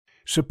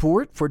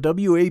Support for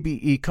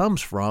WABE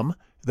comes from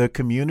the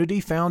Community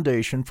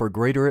Foundation for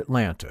Greater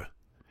Atlanta.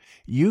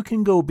 You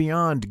can go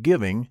beyond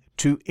giving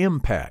to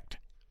impact.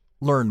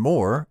 Learn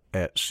more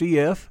at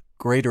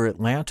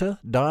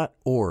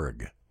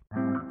cfgreateratlanta.org.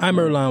 I'm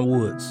Earlonne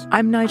Woods.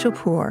 I'm Nigel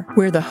Poor.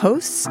 We're the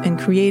hosts and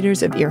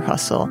creators of Ear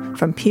Hustle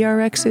from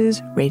PRX's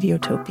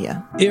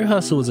Radiotopia. Ear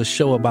Hustle is a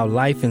show about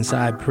life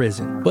inside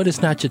prison, but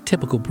it's not your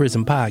typical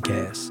prison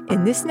podcast.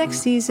 In this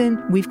next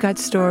season, we've got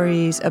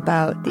stories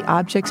about the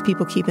objects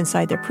people keep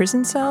inside their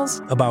prison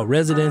cells, about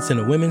residents in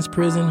a women's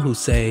prison who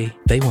say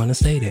they want to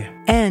stay there,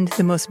 and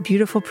the most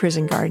beautiful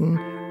prison garden.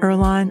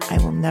 Earlonne, I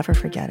will never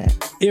forget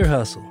it. Ear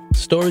Hustle.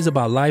 Stories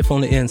about life on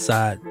the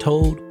inside,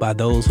 told by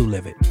those who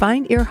live it.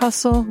 Find Ear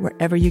Hustle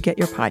wherever you get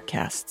your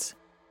podcasts.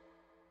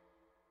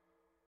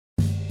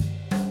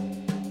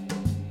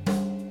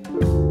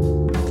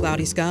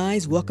 Cloudy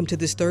skies. Welcome to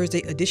this Thursday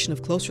edition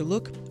of Closer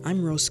Look.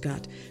 I'm Rose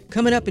Scott.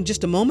 Coming up in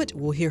just a moment,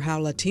 we'll hear how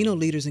Latino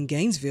leaders in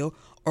Gainesville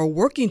are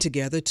working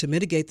together to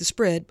mitigate the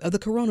spread of the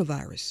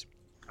coronavirus.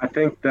 I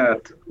think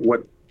that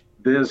what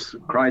this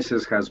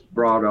crisis has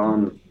brought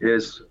on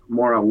is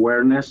more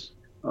awareness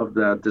of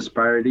the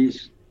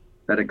disparities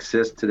that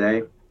exist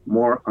today,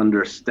 more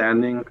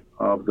understanding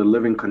of the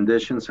living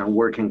conditions and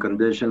working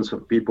conditions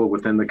of people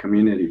within the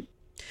community.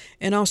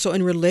 And also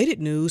in related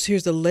news,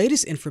 here's the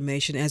latest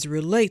information as it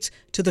relates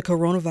to the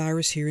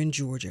coronavirus here in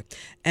Georgia.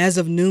 As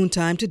of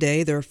noontime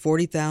today, there are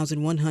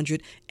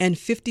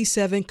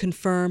 40,157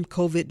 confirmed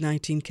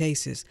COVID-19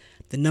 cases.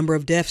 The number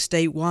of deaths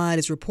statewide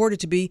is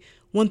reported to be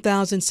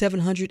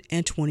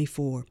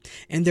 1,724,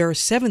 and there are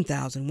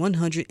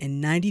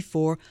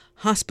 7,194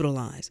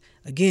 hospitalized.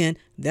 Again,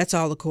 that's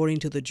all according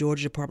to the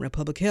Georgia Department of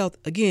Public Health,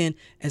 again,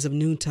 as of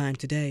noontime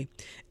today.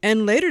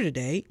 And later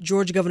today,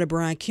 Georgia Governor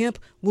Brian Kemp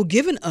will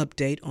give an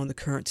update on the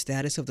current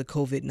status of the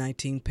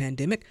COVID-19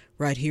 pandemic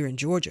right here in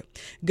Georgia.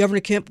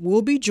 Governor Kemp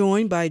will be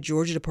joined by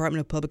Georgia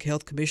Department of Public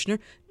Health Commissioner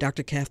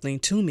Dr. Kathleen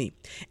Toomey.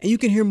 And you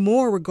can hear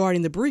more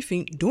regarding the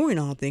briefing during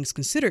All Things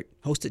Considered,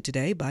 hosted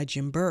today by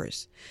Jim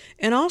Burris.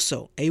 And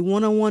also a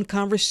one-on-one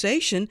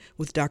conversation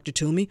with Dr.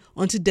 Toomey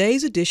on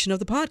today's edition of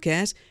the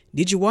podcast,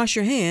 Did You Wash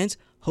Your Hands?,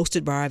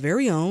 hosted by our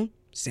very own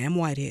Sam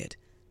Whitehead.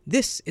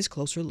 This is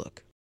Closer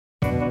Look.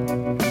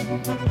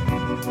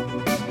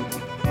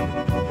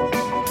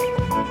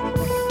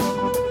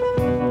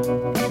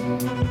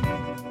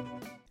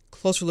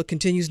 Closer Look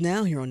continues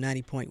now here on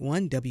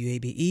 90.1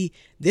 WABE.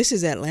 This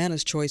is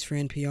Atlanta's Choice for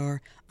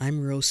NPR.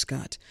 I'm Rose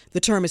Scott. The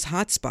term is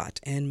hotspot,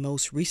 and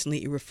most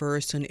recently it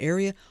refers to an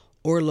area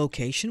or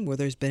location where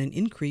there's been an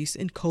increase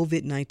in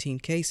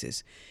COVID-19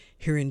 cases.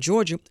 Here in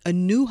Georgia, a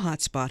new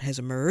hotspot has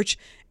emerged,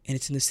 and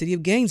it's in the city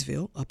of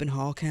Gainesville, up in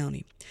Hall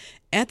County.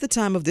 At the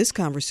time of this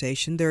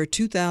conversation, there are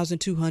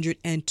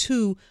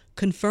 2,202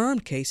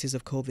 confirmed cases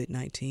of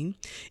COVID-19.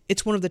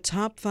 It's one of the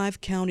top 5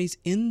 counties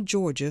in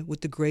Georgia with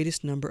the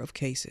greatest number of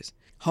cases.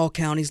 Hall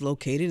County is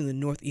located in the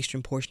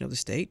northeastern portion of the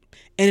state,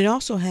 and it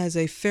also has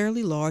a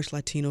fairly large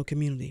Latino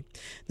community.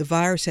 The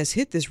virus has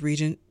hit this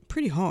region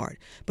pretty hard,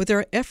 but there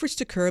are efforts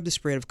to curb the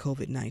spread of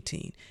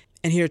COVID-19.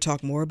 And here to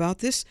talk more about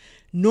this,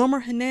 Norma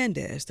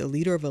Hernandez, the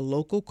leader of a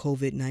local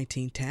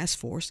COVID-19 task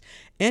force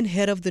and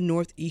head of the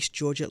Northeast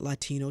Georgia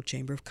Latino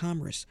Chamber of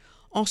Commerce.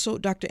 Also,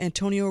 Dr.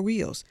 Antonio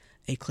Rios,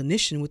 a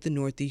clinician with the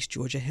Northeast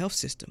Georgia Health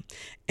System,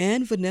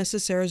 and Vanessa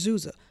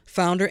Sarazuza,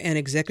 founder and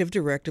executive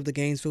director of the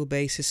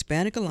Gainesville-based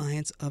Hispanic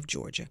Alliance of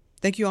Georgia.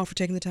 Thank you all for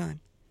taking the time.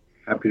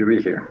 Happy to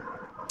be here.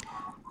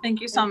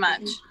 Thank you so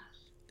much.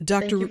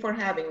 Thank you for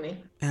having me.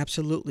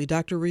 Absolutely.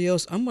 Dr.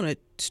 Rios, I'm going to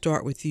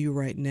start with you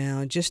right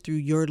now, just through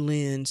your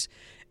lens.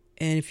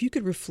 And if you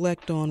could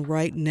reflect on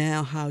right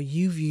now how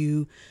you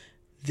view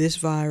this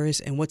virus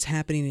and what's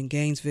happening in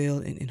Gainesville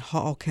and in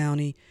Hall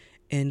County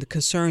and the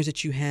concerns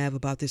that you have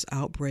about this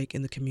outbreak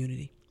in the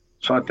community.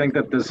 So I think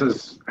that this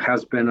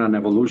has been an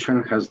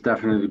evolution, has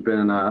definitely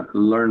been a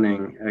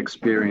learning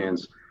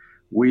experience.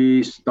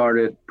 We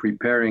started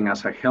preparing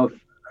as a health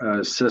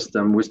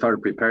system. We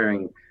started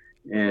preparing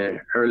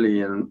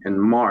early in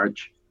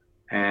March,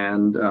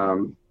 and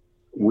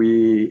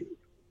we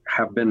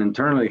have been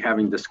internally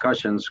having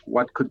discussions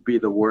what could be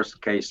the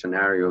worst case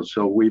scenario.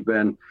 So we've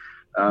been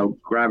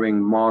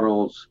grabbing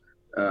models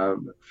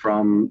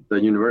from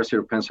the University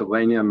of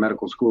Pennsylvania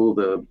Medical School,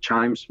 the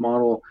CHIMES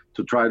model,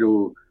 to try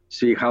to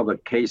see how the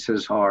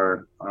cases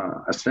are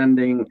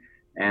ascending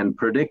and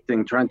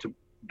predicting, trying to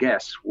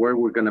guess where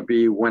we're going to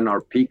be, when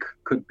our peak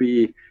could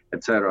be,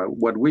 etc.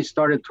 What we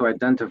started to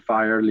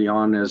identify early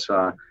on is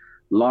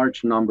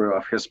large number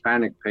of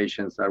Hispanic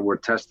patients that were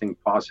testing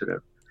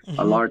positive,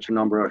 a large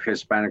number of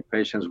Hispanic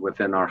patients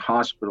within our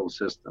hospital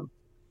system.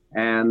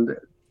 And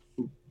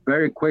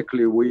very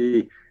quickly,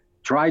 we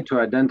tried to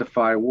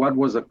identify what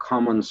was a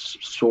common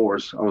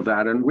source of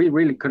that. And we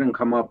really couldn't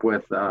come up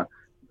with a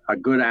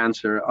good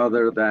answer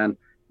other than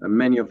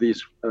many of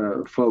these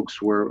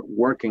folks were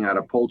working at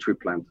a poultry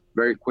plant.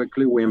 Very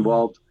quickly, we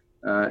involved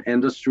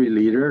industry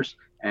leaders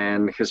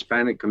and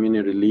Hispanic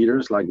community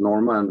leaders like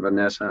Norma and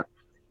Vanessa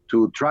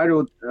to try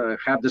to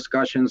have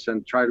discussions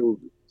and try to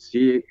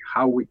see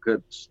how we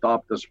could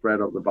stop the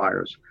spread of the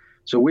virus.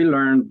 So we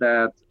learned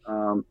that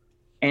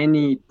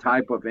any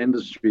type of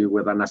industry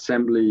with an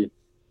assembly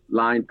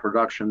line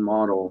production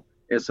model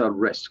is a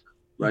risk,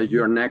 right? Mm-hmm.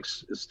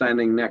 You're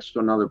standing next to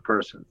another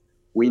person.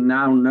 We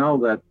now know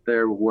that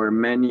there are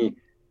many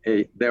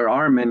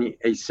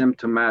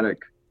asymptomatic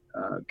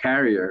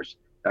carriers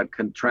that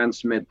can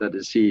transmit the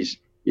disease,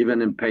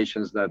 even in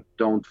patients that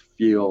don't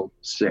feel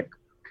sick.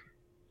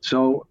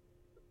 So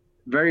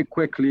very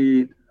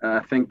quickly,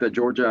 I think the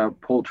Georgia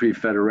Poultry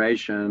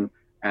Federation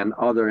and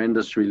other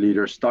industry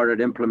leaders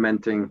started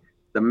implementing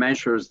the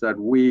measures that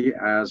we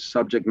as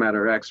subject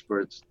matter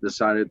experts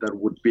decided that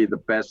would be the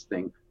best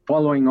thing,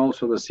 following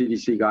also the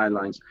CDC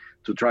guidelines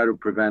to try to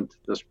prevent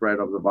the spread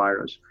of the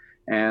virus.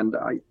 And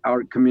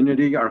our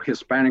community, our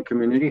Hispanic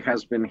community,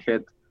 has been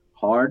hit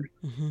hard.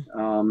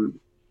 Mm-hmm.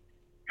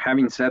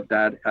 Having said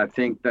that, I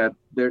think that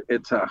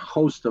it's a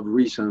host of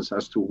reasons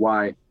as to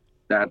why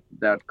that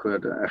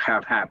could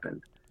have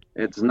happened.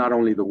 It's not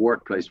only the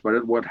workplace,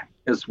 but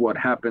what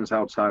happens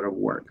outside of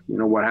work.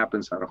 What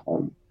happens at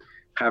home.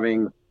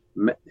 Having,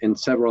 in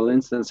several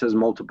instances,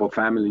 multiple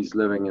families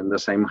living in the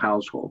same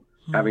household,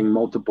 having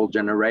multiple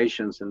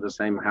generations in the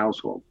same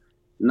household,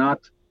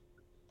 not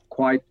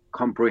quite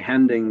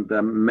comprehending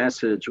the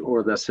message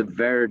or the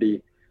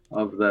severity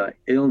of the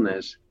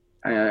illness.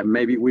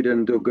 Maybe we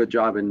didn't do a good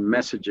job in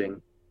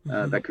messaging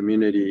the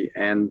community,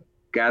 and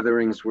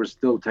gatherings were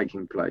still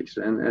taking place,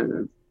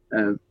 and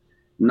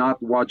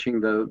not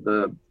watching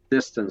the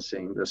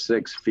distancing, the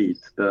 6 feet,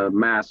 the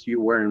mask,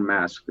 you wearing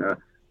mask,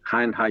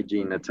 hand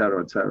hygiene, et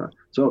cetera, et cetera.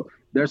 So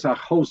there's a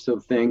host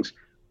of things,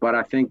 but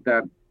I think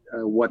that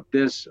what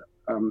this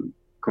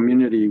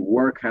community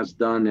work has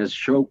done is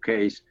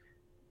showcase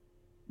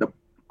the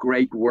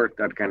great work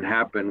that can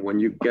happen when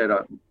you get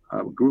a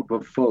group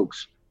of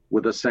folks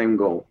with the same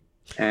goal.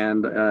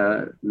 And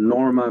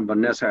Norma and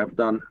Vanessa have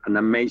done an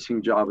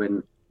amazing job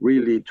in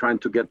really trying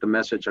to get the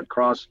message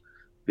across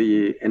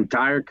the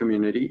entire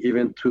community,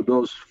 even to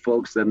those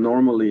folks that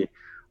normally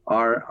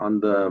are on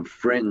the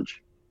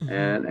fringe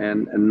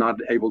and not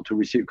able to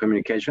receive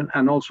communication,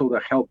 and also the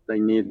help they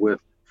need with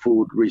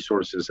food,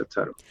 resources,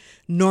 etc.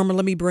 Norma,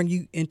 let me bring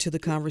you into the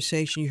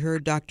conversation. You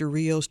heard Dr.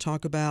 Rios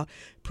talk about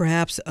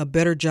perhaps a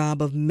better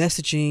job of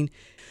messaging.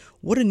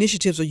 What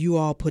initiatives are you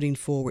all putting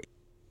forward?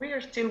 We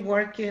are still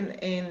working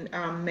in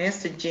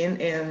messaging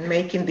and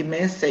making the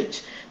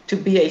message to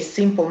be a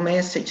simple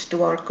message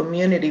to our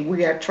community.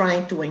 We are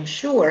trying to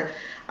ensure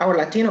our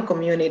Latino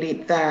community,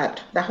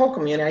 that the whole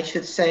community, I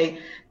should say,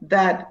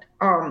 that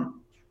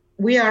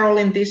we are all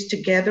in this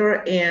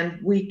together and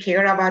we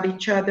care about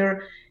each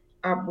other.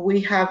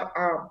 We have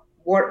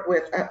worked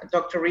with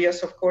Dr.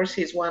 Rios, of course,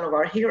 he's one of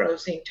our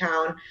heroes in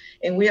town,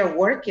 and we are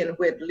working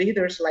with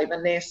leaders like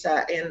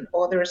Vanessa and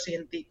others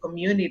in the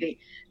community.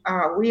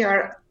 We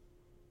are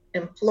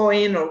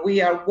employing, or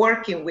we are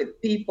working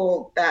with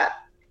people that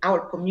our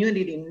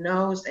community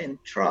knows and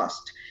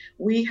trusts.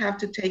 We have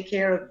to take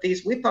care of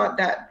this. We thought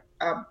that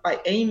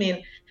by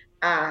aiming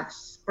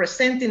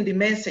presenting the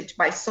message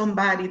by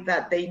somebody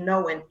that they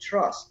know and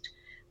trust,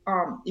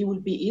 it will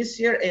be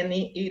easier, and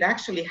it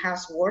actually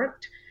has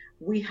worked.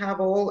 We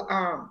have all,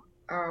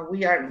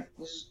 we are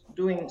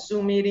doing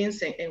Zoom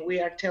meetings, and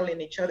we are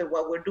telling each other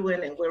what we're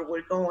doing and where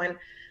we're going.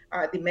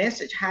 The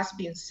message has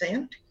been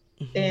sent,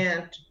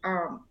 and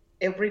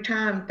every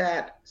time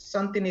that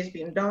something is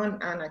being done,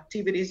 an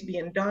activity is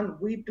being done,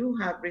 we do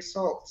have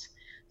results.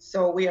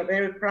 So we are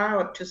very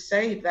proud to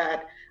say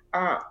that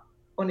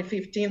on the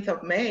 15th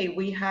of May,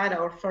 we had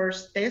our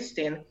first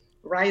testing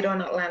right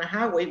on Atlanta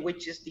Highway,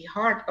 which is the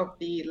heart of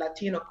the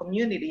Latino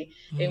community.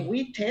 And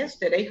we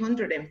tested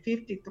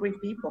 853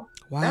 people.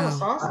 Wow. That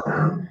was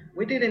awesome.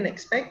 We didn't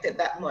expect it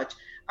that much.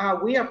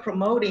 We are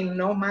promoting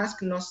no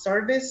mask, no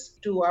service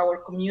to our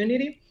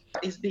community.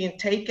 It's being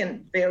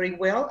taken very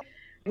well.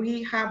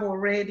 We have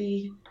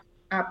already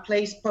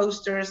placed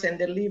posters and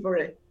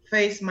delivered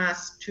face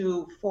masks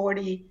to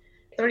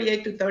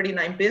 38 to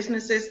 39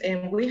 businesses,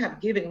 and we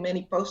have given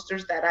many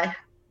posters that I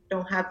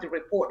don't have the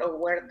report of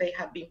where they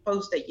have been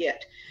posted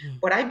yet.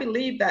 But I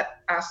believe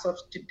that as of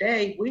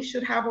today, we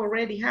should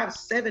already have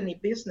 70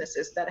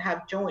 businesses that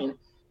have joined.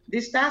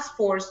 This task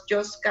force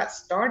just got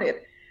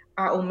started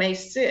on May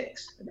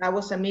 6th. That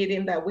was a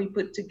meeting that we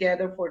put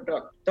together for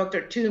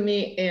Dr.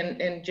 Toomey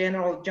and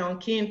General John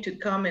King to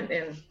come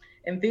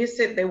and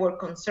visit. They were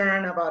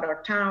concerned about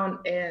our town,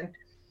 and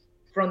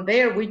from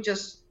there we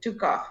just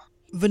took off.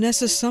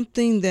 Vanessa,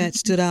 something that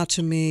stood out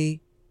to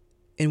me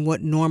in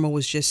what Norma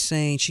was just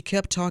saying, she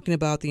kept talking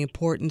about the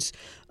importance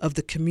of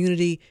the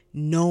community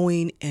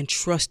knowing and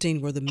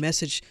trusting where the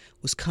message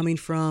was coming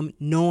from,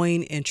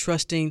 knowing and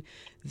trusting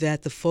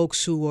that the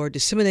folks who are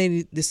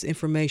disseminating this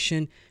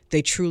information,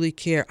 they truly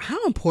care.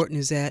 How important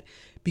is that?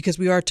 Because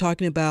we are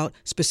talking about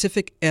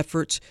specific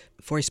efforts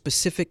for a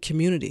specific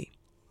community.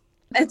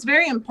 It's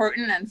very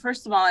important. And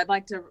first of all, I'd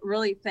like to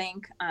really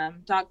thank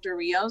Dr.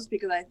 Rios,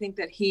 because I think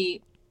that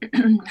he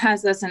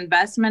has this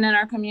investment in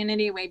our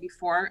community way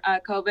before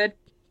COVID.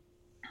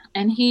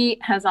 And he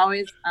has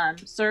always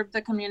served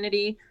the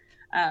community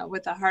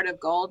with a heart of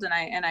gold.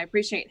 And I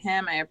appreciate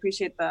him. I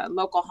appreciate the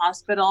local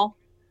hospital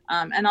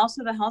and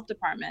also the health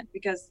department,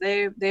 because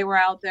they were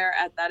out there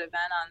at that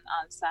event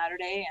on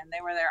Saturday, and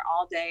they were there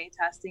all day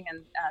testing,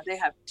 and they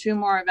have 2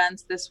 more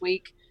events this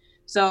week.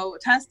 So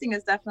testing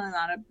is definitely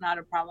not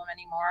a problem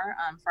anymore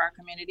for our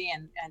community,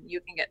 and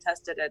you can get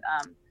tested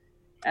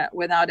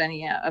without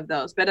any of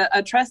those. But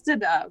a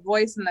trusted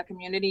voice in the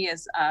community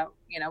is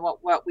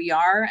what we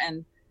are,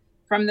 and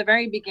from the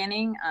very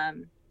beginning,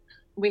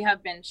 we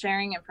have been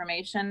sharing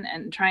information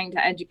and trying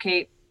to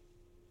educate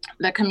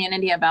the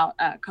community about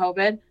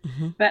COVID.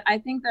 Mm-hmm. But I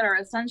think that our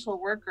essential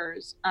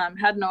workers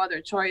had no other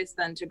choice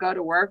than to go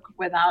to work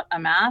without a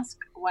mask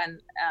when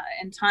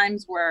in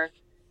times where,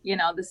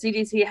 the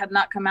CDC had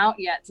not come out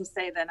yet to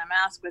say that a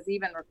mask was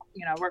even,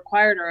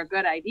 required or a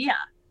good idea.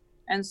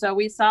 And so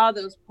we saw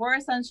those poor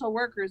essential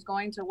workers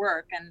going to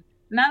work, and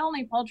not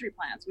only poultry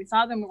plants, we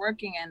saw them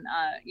working in,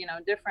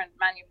 different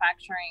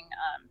manufacturing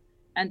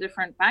and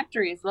different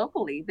factories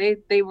locally.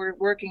 They were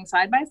working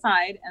side by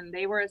side, and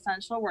they were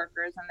essential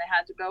workers, and they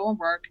had to go and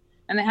work,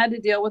 and they had to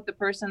deal with the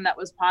person that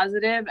was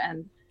positive,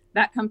 and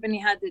that company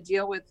had to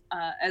deal with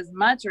as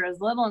much or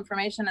as little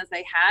information as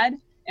they had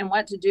and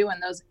what to do in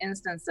those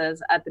instances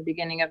at the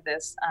beginning of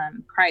this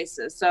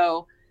crisis.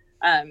 So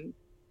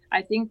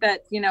I think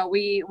that,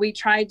 we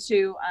tried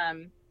to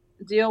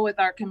deal with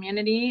our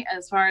community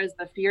as far as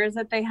the fears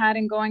that they had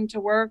in going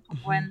to work.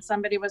 Mm-hmm. When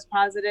somebody was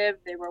positive,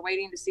 they were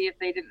waiting to see if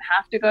they didn't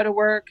have to go to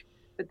work,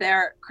 but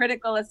they're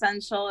critical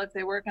essential if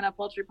they work in a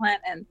poultry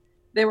plant, and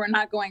they were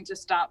not going to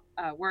stop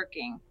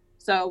working.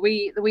 So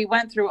we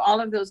went through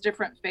all of those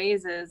different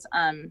phases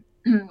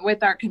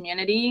with our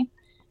community,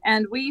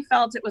 and we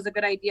felt it was a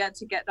good idea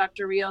to get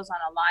Dr. Rios on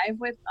a live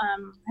with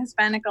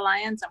Hispanic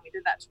Alliance, and we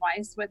did that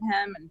twice with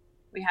him, and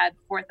we had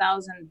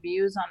 4,000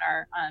 views on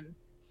our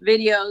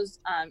videos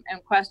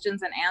and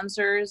questions and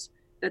answers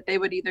that they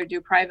would either do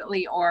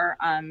privately or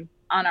on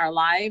our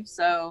live.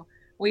 So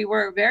we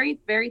were very,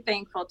 very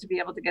thankful to be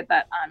able to get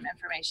that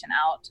information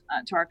out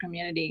to our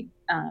community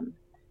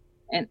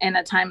in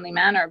a timely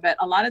manner. But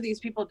a lot of these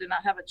people did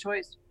not have a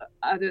choice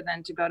other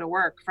than to go to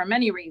work for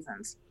many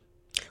reasons.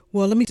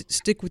 Well, let me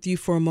stick with you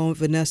for a moment,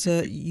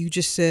 Vanessa. You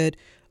just said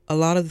a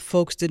lot of the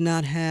folks did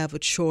not have a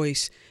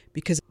choice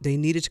because they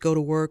needed to go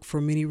to work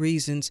for many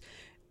reasons.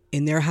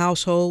 In their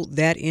household,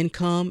 that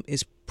income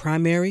is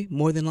primary,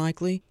 more than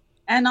likely.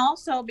 And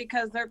also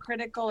because they're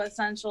critical,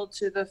 essential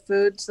to the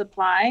food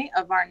supply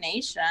of our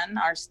nation,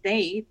 our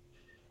state.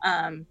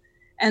 And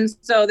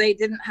so they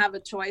didn't have a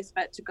choice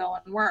but to go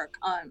and work.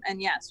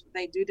 And yes,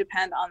 they do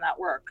depend on that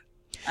work.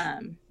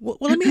 Well,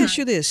 let me ask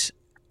you this.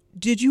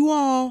 Did you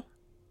all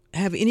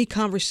have any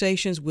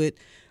conversations with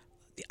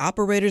the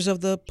operators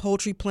of the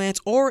poultry plants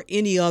or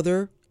any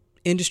other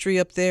industry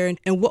up there?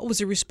 And what was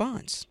the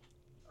response?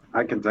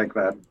 I can take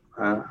that.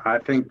 I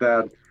think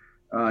that,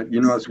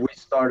 as we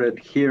started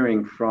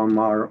hearing from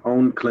our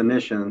own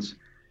clinicians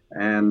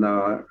and,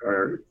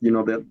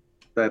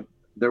 that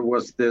there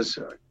was this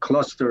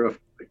cluster of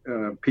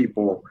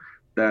people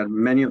that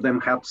many of them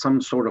have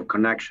some sort of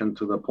connection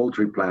to the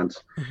poultry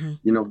plants.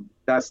 Mm-hmm.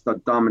 That's the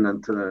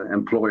dominant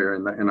employer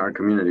in our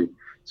community.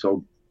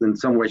 So in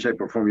some way,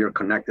 shape, or form, you're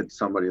connected to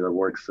somebody that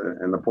works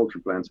in the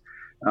poultry plants.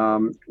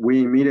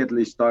 We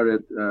immediately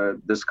started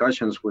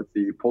discussions with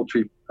the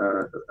Poultry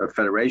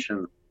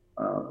Federation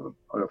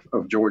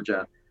of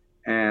Georgia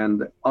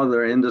and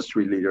other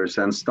industry leaders,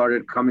 and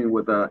started coming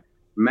with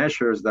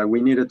measures that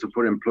we needed to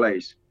put in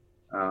place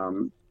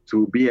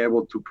to be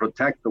able to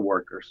protect the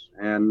workers.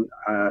 And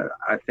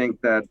I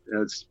think that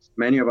as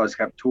many of us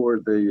have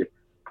toured the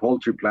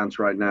poultry plants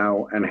right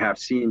now and have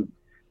seen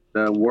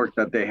the work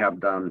that they have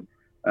done.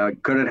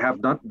 Could it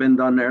have been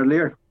done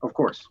earlier? Of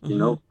course,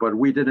 mm-hmm. But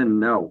we didn't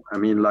know. I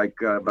mean, like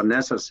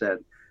Vanessa said,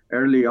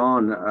 early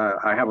on,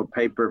 I have a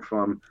paper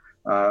from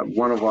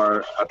one of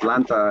our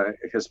Atlanta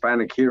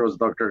Hispanic heroes,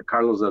 Dr.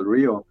 Carlos Del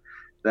Rio,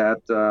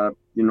 that,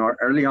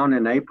 early on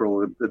in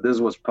April,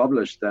 this was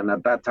published. And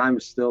at that time,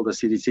 still, the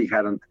CDC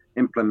hadn't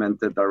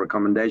implemented the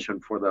recommendation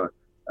for the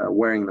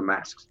wearing the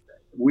masks.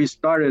 We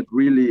started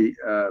really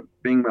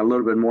being a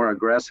little bit more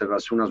aggressive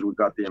as soon as we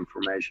got the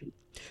information.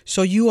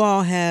 So you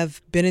all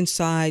have been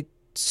inside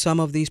some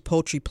of these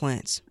poultry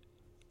plants,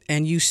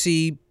 and you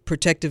see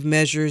protective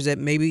measures that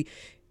maybe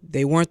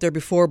they weren't there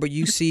before, but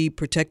you see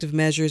protective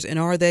measures, and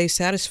are they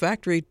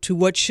satisfactory to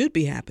what should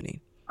be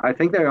happening? I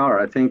think they are.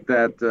 I think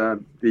that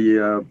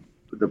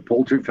the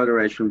Poultry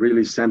Federation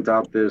really sent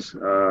out this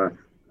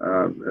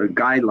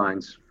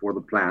guidelines for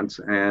the plants,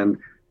 and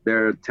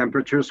their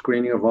temperature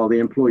screening of all the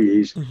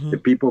employees. Mm-hmm.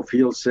 If people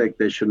feel sick,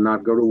 they should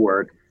not go to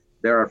work.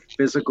 There are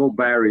physical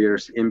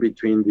barriers in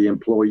between the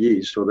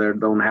employees, so they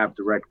don't have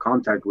direct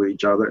contact with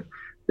each other.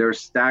 They're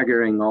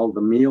staggering all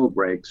the meal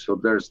breaks, so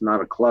there's not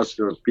a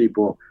cluster of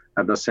people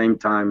at the same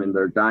time in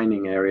their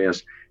dining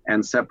areas,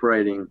 and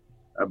separating,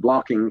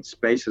 blocking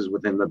spaces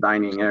within the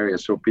dining area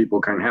so people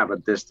can have a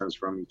distance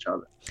from each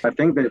other. I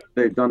think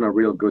they've done a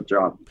real good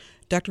job.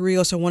 Dr.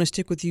 Rios, I want to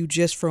stick with you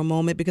just for a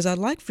moment because I'd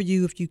like for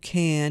you, if you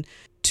can,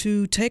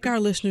 to take our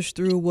listeners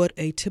through what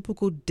a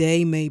typical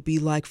day may be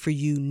like for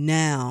you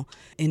now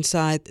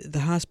inside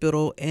the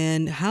hospital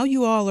and how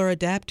you all are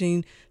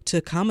adapting to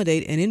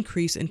accommodate an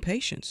increase in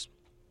patients.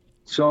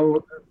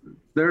 So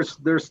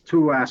there's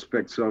two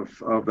aspects of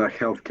the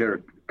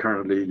healthcare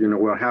currently.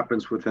 What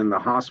happens within the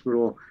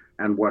hospital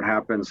and what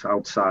happens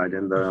outside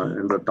in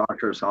the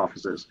doctor's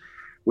offices.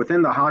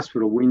 Within the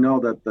hospital, we know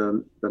that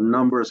the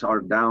numbers are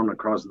down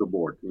across the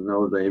board.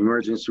 The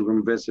emergency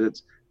room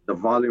visits, the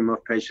volume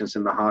of patients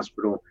in the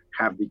hospital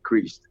have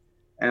decreased.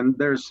 And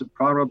there's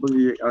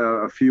probably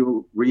a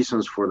few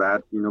reasons for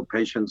that.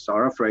 Patients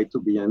are afraid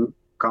to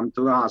come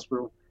to the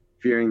hospital,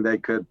 fearing they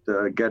could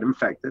get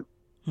infected,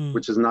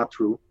 which is not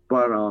true,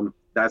 but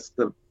that's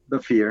the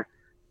fear.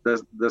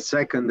 The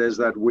second is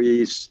that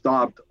we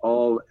stopped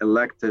all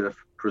elective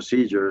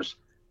procedures,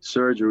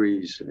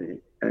 surgeries,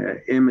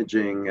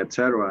 imaging,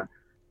 etc.,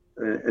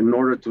 in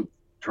order to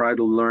try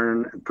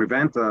to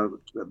prevent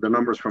the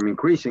numbers from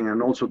increasing,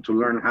 and also to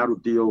learn how to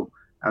deal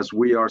as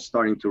we are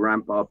starting to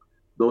ramp up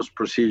those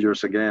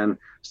procedures again,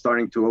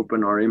 starting to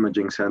open our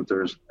imaging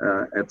centers,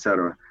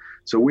 etc.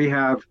 So we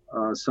have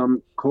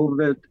some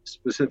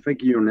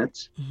COVID-specific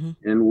units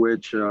in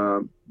which,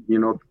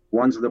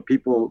 once the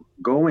people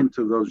go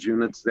into those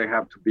units, they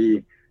have to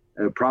be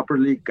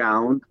properly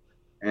gowned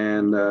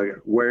and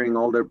wearing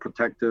all their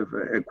protective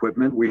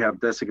equipment. We have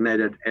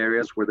designated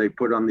areas where they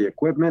put on the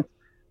equipment,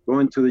 go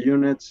into the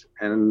units,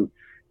 and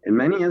in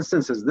many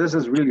instances, this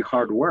is really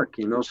hard work.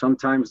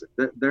 Sometimes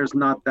there's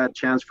not that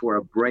chance for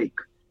a break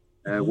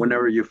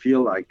whenever you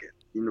feel like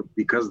it,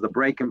 because the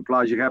break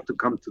implies you have to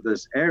come to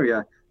this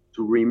area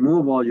to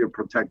remove all your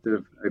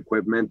protective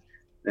equipment,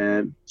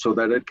 and so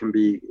that it can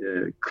be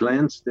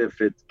cleansed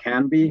if it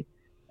can be,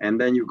 and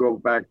then you go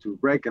back to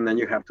break, and then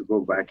you have to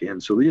go back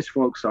in. So these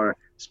folks are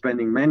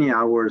spending many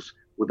hours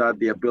without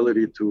the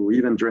ability to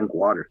even drink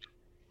water,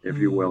 if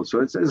you will.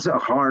 So it's a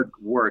hard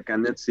work,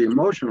 and it's the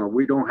emotional.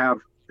 We don't have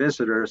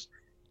visitors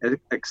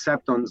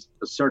except on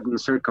certain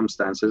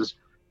circumstances,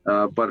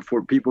 but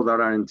for people that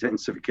are in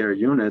intensive care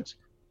units,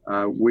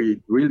 we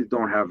really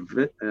don't have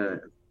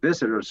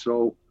visitors.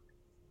 So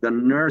the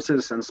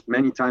nurses and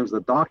many times the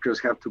doctors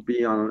have to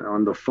be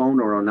on the phone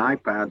or on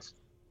iPads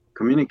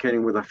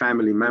communicating with the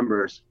family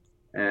members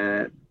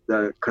and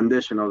the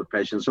condition of the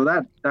patient. So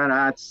that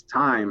adds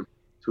time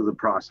to the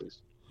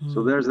process.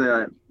 So there's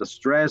the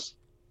stress,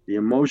 the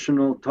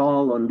emotional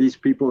toll on these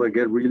people that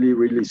get really,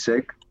 really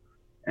sick.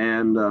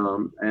 And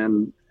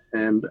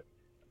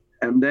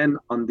then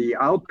on the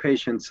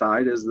outpatient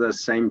side is the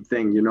same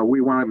thing.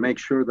 We want to make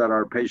sure that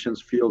our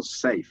patients feel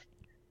safe.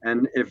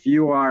 And if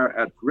you are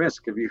at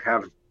risk, if you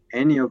have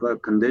any of the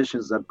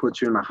conditions that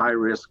put you in a high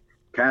risk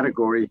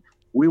category,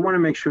 we want to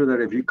make sure that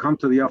if you come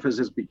to the office,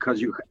 it's because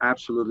you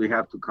absolutely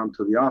have to come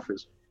to the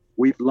office.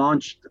 We've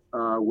launched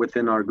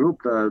within our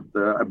group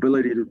the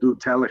ability to do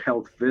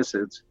telehealth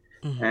visits.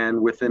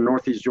 And within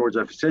Northeast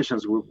Georgia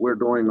Physicians, we're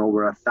doing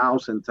over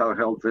 1,000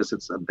 telehealth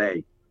visits a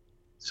day.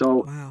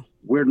 So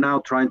we're now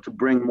trying to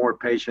bring more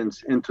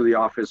patients into the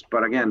office,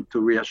 but again,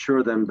 to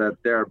reassure them that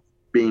they're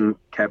being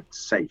kept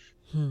safe.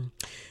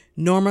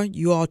 Norma,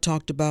 you all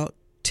talked about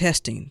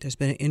testing. There's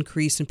been an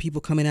increase in people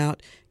coming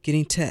out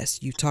getting tests.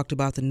 You've talked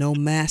about the No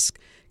Mask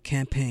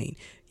campaign.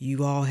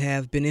 You all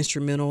have been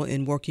instrumental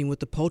in working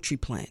with the poultry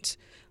plants.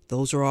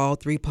 Those are all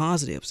three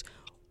positives.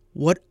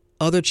 What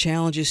other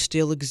challenges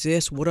still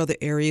exist? What other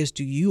areas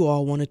do you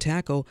all want to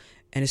tackle?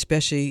 And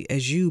especially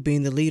as you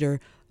being the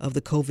leader of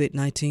the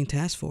COVID-19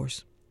 task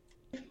force.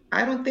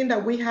 I don't think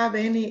that we have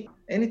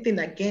anything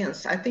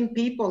against. I think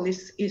people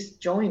is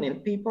joining.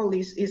 People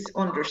is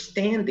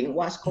understanding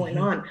what's going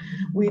on.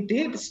 We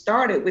did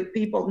start it with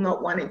people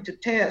not wanting to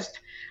test.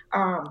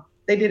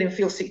 They didn't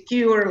feel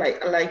secure,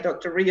 like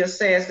Dr. Rios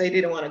says, they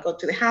didn't want to go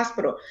to the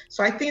hospital.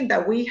 So I think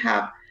that we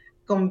have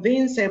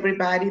convinced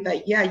everybody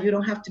that, yeah, you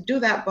don't have to do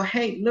that, but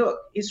hey, look,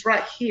 it's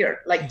right here.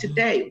 Like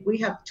today, we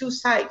have 2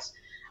 sites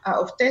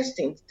of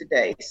testing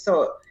today.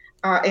 So,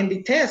 and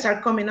the tests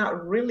are coming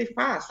out really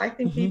fast. I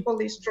think people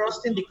is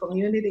trusting, the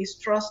community is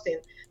trusting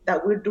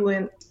that we're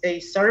doing a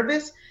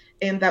service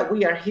and that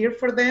we are here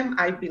for them.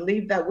 I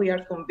believe that we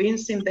are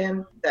convincing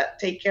them that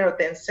take care of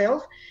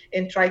themselves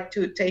and try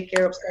to take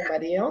care of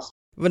somebody else.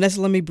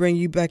 Vanessa, let me bring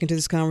you back into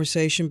this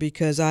conversation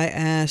because I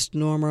asked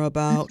Norma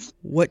about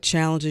what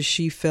challenges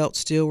she felt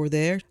still were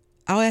there.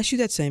 I'll ask you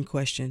that same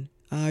question.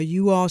 Are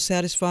you all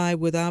satisfied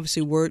with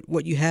obviously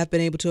what you have been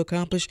able to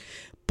accomplish?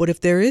 But if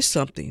there is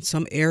something,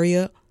 some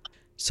area,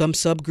 some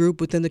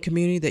subgroup within the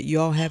community that you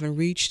all haven't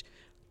reached,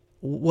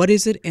 what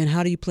is it and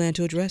how do you plan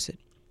to address it?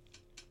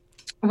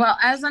 Well,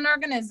 as an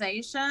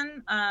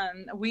organization,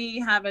 we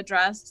have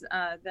addressed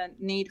the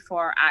need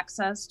for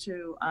access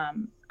to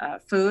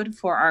food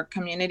for our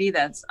community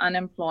that's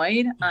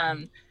unemployed.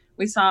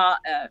 We saw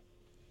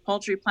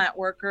poultry plant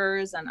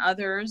workers and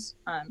others,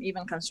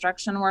 even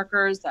construction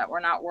workers that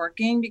were not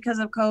working because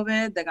of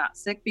COVID. They got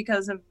sick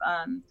because of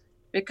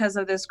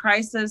this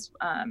crisis.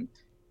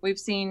 We've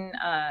seen,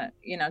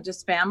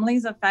 just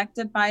families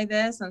affected by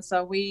this, and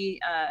so we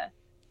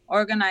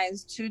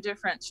organized 2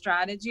 different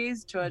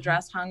strategies to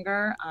address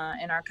hunger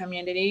in our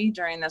community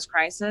during this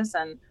crisis.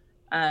 And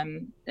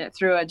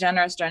through a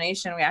generous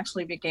donation, we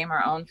actually became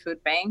our own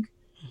food bank.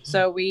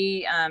 So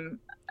we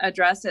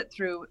address it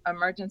through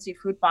emergency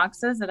food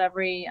boxes that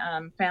every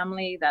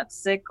family that's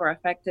sick or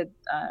affected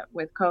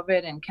with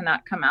COVID and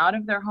cannot come out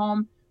of their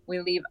home, we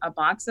leave a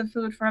box of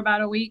food for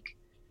about a week.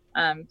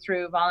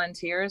 Through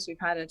volunteers, we've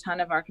had a ton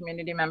of our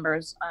community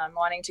members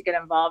wanting to get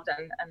involved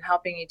and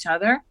helping each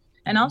other.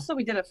 And also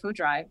we did a food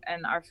drive,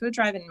 and our food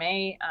drive in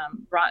May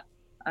brought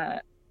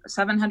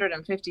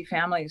 750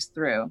 families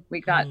through. We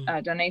got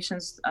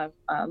donations of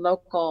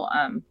local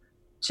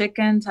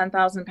chicken,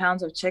 10,000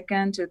 pounds of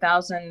chicken,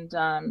 2,000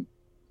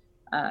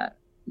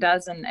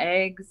 dozen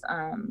eggs,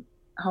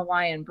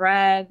 Hawaiian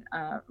bread,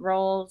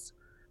 rolls,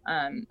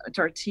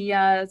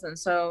 tortillas. And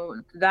so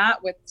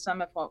that, with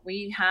some of what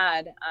we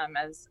had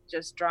as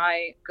just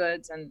dry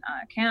goods and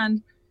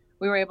canned,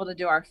 we were able to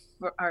do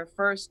our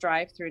first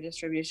drive-through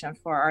distribution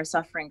for our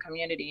suffering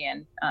community.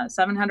 And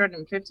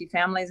 750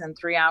 families in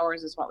 3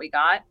 hours is what we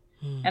got.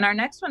 And our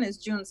next one is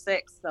June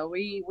 6th. So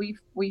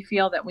we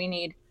feel that we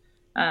need,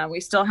 we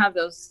still have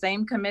those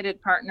same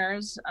committed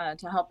partners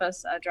to help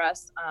us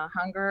address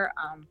hunger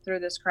through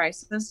this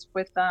crisis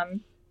with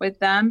them.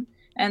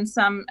 And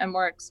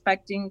we're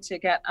expecting to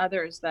get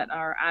others that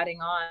are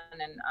adding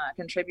on and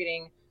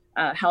contributing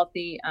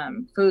healthy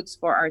foods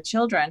for our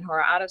children who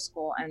are out of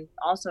school and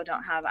also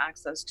don't have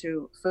access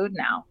to food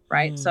now,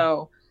 right?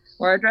 So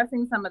we're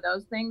addressing some of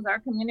those things. Our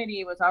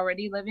community was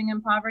already living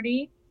in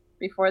poverty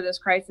before this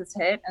crisis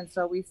hit, and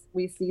so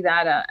we see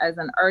that as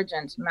an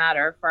urgent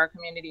matter for our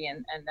community,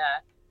 and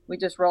we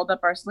just rolled up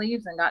our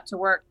sleeves and got to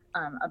work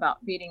about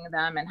feeding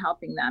them and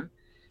helping them.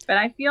 But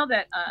I feel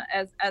that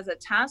as a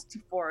task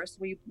force,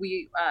 we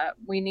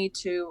need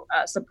to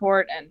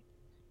support, and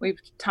we've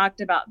talked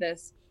about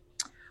this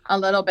a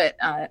little bit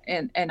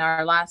in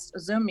our last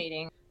Zoom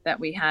meeting that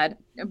we had.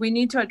 We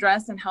need to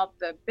address and help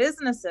the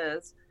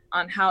businesses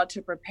on how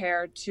to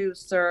prepare to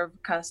serve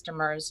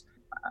customers,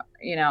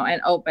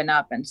 and open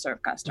up and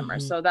serve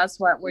customers. So that's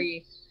what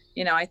we,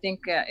 I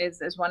think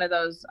is one of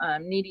those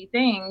needy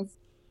things.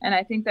 And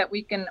I think that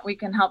we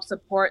can help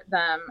support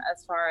them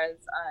as far as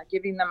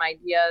giving them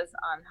ideas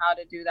on how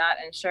to do that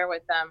and share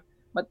with them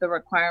what the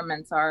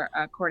requirements are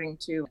according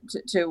to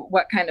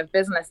what kind of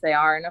business they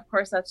are. And of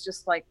course, that's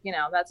just like,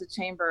 that's a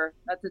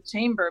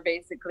chamber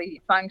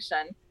basically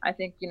function. I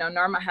think,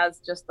 Norma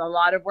has just a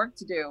lot of work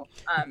to do.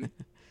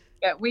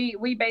 But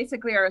we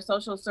basically are a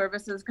social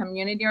services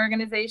community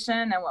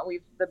organization.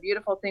 And the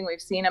beautiful thing we've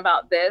seen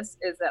about this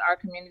is that our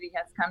community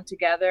has come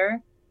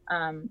together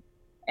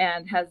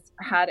and has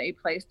had a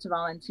place to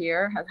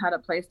volunteer, has had a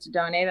place to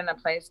donate, and a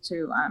place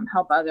to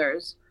help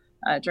others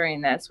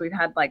during this. We've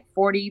had like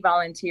 40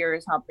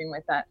 volunteers helping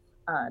with that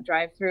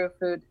drive-through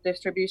food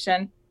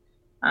distribution.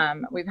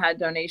 We've had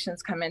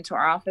donations come into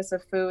our office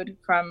of food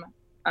from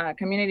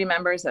community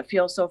members that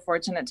feel so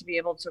fortunate to be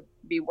able to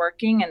be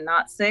working and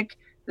not sick,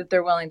 that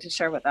they're willing to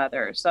share with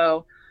others.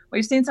 So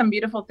we've seen some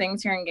beautiful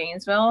things here in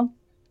Gainesville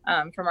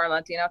from our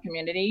Latino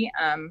community.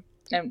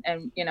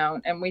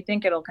 And we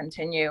think it'll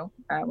continue.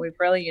 We've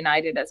really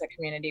united as a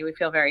community. We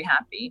feel very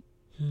happy.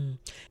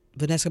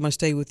 Vanessa, I'm going to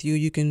stay with you.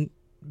 You can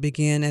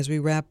begin as we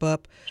wrap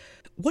up.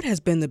 What has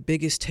been the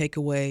biggest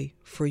takeaway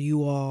for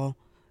you all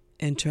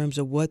in terms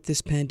of what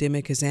this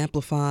pandemic has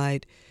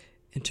amplified,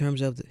 in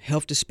terms of the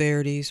health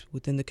disparities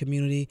within the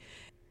community?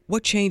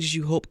 What changes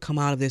you hope come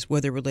out of this,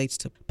 whether it relates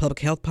to public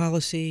health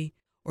policy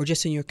or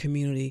just in your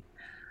community?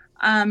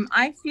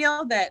 I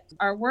feel that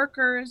our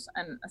workers,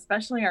 and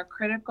especially our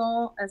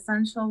critical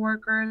essential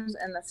workers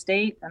in the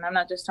state, and I'm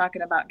not just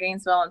talking about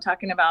Gainesville, I'm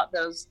talking about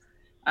those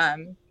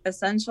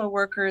essential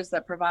workers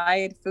that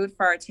provide food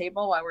for our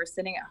table while we're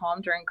sitting at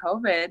home during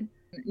COVID,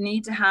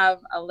 need to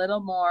have a little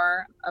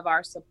more of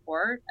our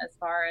support as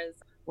far as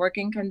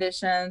working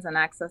conditions and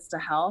access to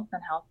health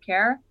and health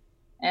care.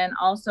 And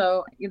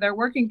also their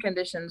working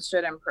conditions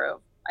should improve.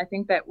 I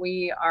think that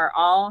we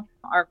are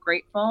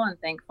grateful and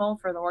thankful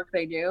for the work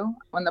they do.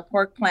 When the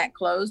pork plant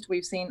closed,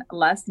 we've seen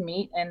less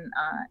meat and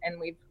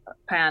we've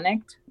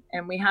panicked.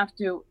 And we have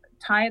to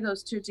tie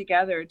those two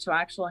together to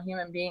actual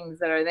human beings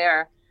that are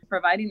there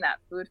providing that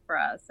food for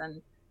us.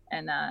 And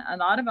a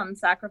lot of them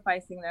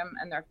sacrificing them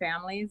and their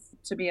families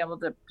to be able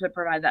to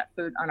provide that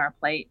food on our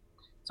plate.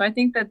 So I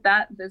think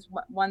that is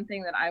one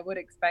thing that I would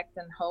expect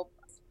and hope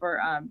for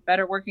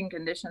better working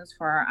conditions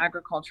for our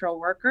agricultural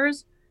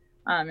workers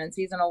and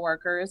seasonal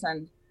workers,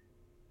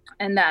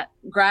 and that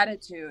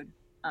gratitude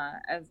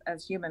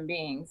as human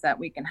beings that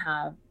we can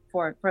have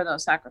for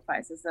those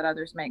sacrifices that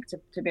others make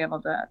to be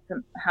able to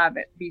have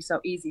it be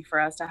so easy for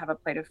us to have a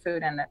plate of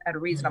food and at a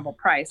reasonable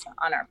price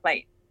on our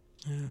plate.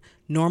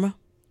 Norma,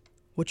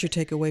 what's your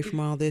takeaway from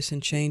all this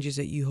and changes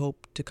that you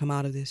hope to come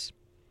out of this?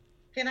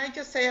 Can I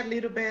just say a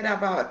little bit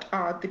about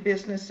the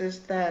businesses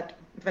that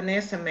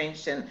Vanessa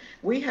mentioned?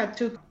 We have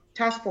 2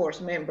 task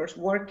force members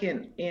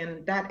working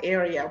in that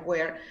area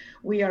where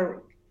we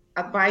are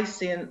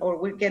advising, or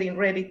we're getting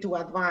ready to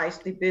advise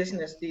the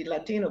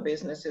Latino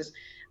businesses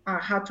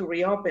how to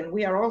reopen.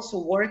 We are also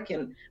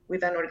working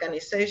with an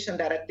organization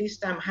that at this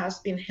time has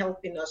been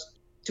helping us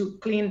to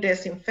clean,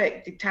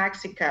 disinfect the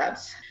taxi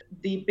cabs,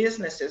 the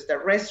businesses, the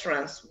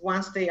restaurants,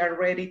 once they are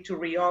ready to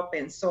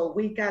reopen. So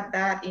we got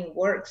that in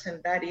works,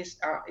 and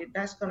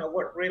that's going to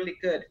work really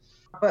good.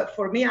 But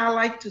for me, I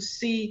like to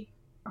see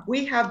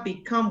we have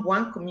become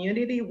one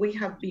community. We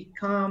have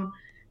become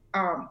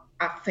a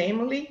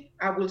family,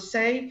 I will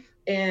say,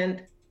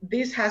 and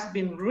this has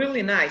been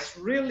really nice,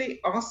 really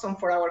awesome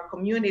for our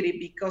community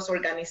because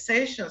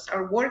organizations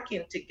are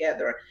working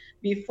together.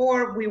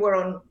 Before we were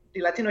on,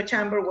 the Latino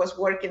Chamber was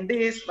working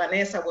this,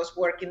 Vanessa was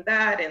working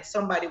that, and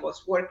somebody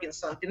was working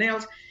something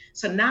else.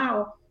 So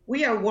now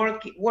we are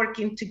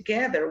working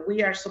together.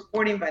 We are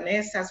supporting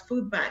Vanessa's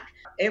food bank.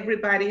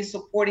 Everybody is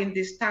supporting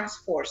this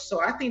task force.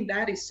 So I think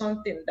that is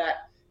something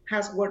that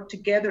has worked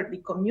together. The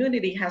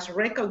community has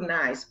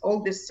recognized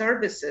all the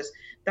services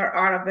that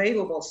are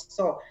available.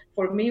 So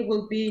for me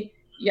will be,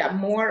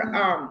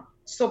 more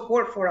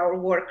support for our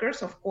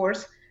workers, of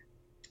course,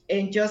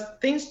 and just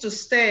things to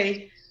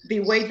stay the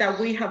way that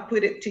we have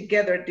put it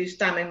together this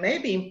time, and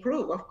maybe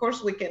improve. Of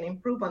course, we can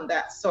improve on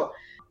that. So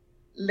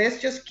let's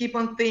just keep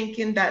on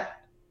thinking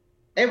that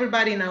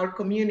everybody in our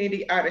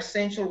community are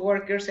essential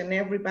workers and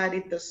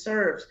everybody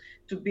deserves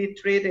to be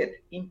treated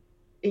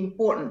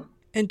important.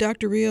 And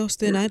Dr. Rios,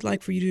 then I'd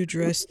like for you to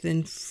address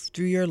then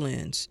through your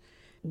lens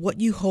what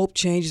you hope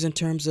changes in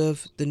terms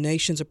of the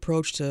nation's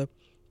approach to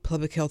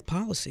public health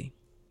policy.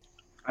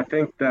 I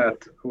think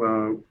that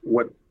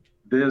what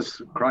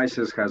this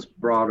crisis has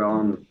brought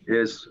on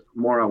is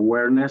more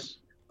awareness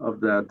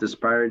of the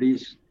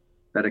disparities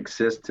that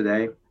exist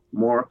today,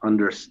 more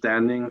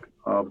understanding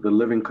of the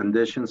living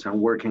conditions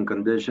and working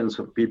conditions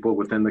of people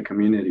within the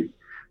community.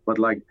 But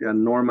like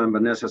Norma and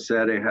Vanessa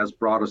said, it has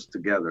brought us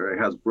together. It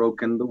has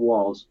broken the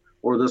walls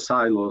or the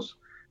silos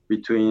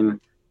between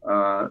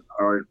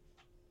our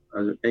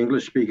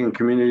English-speaking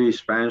community,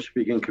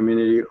 Spanish-speaking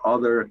community,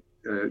 other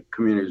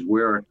communities.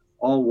 We're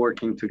all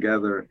working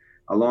together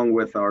along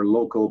with our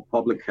local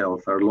public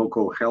health, our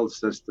local health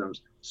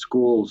systems,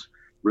 schools,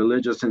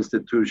 religious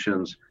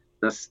institutions,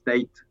 the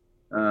state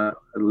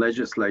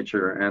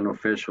legislature and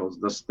officials,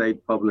 the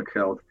state public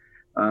health.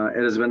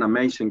 It has been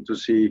amazing to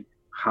see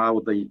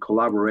how the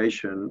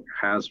collaboration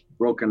has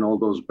broken all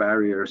those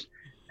barriers.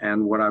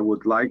 And what I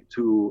would like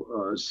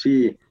to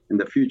see in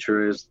the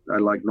future is,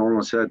 like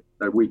Norma said,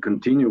 that we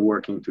continue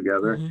working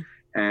together,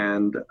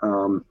 and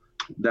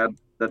that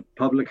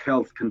public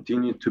health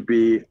continue to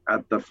be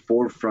at the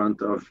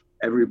forefront of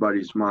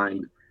everybody's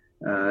mind,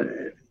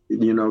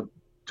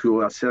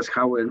 to assess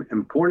how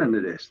important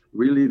it is.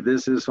 Really,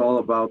 this is all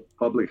about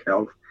public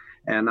health,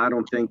 and I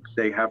don't think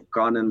they have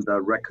gotten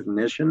the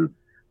recognition,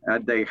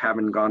 they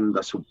haven't gotten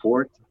the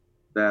support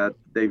that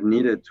they've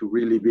needed to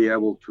really be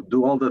able to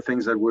do all the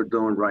things that we're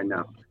doing right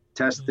now.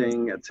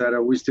 Testing, et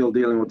cetera. We're still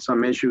dealing with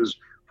some issues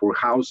for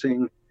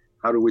housing.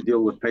 How do we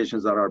deal with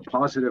patients that are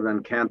positive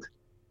and can't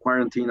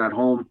quarantine at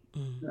home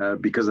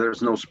because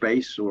there's no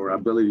space or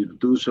ability to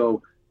do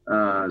so,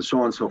 so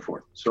on and so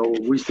forth. So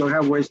we still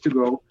have ways to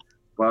go,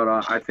 but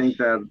I think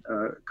that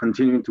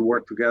continuing to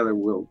work together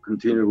will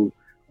continue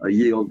to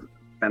yield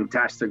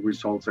fantastic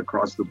results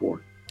across the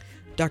board.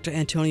 Dr.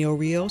 Antonio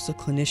Rios, a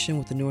clinician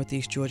with the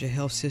Northeast Georgia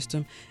Health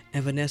System,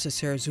 and Vanessa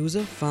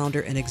Sarazuza,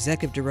 founder and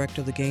executive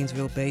director of the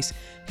Gainesville-based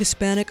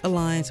Hispanic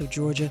Alliance of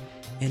Georgia,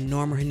 and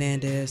Norma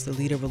Hernandez, the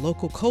leader of a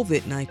local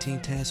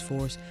COVID-19 task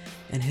force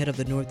and head of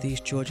the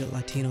Northeast Georgia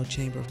Latino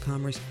Chamber of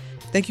Commerce.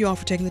 Thank you all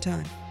for taking the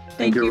time.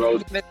 Thank you for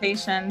the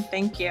invitation.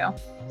 Thank you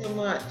so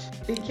much.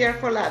 Be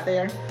careful out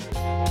there.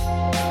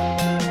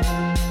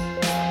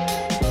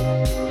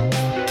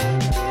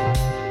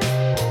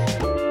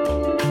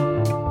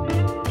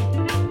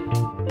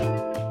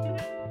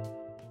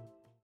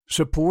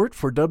 Support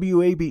for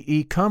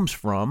WABE comes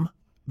from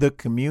the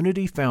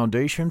Community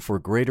Foundation for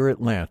Greater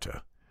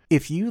Atlanta.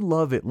 If you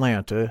love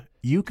Atlanta,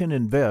 you can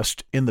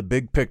invest in the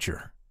big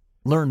picture.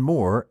 Learn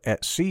more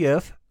at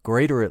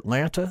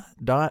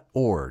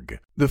cfgreateratlanta.org.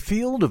 The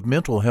field of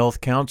mental health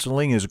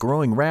counseling is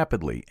growing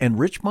rapidly, and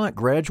Richmont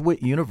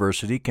Graduate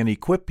University can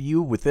equip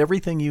you with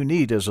everything you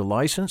need as a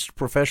licensed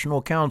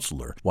professional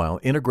counselor while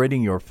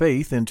integrating your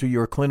faith into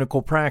your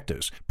clinical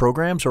practice.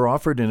 Programs are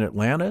offered in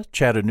Atlanta,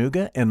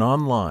 Chattanooga, and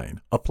online.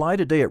 Apply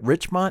today at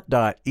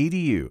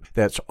richmont.edu.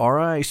 That's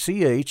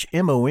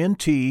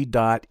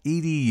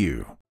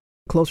RICHMONT.edu.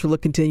 Closer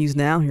Look continues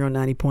now here on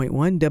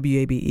 90.1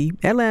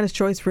 WABE, Atlanta's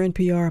Choice for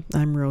NPR.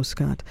 I'm Rose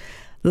Scott.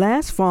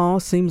 Last fall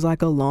seems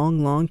like a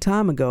long, long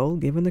time ago,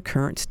 given the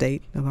current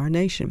state of our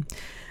nation.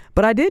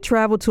 But I did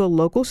travel to a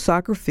local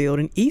soccer field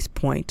in East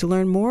Point to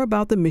learn more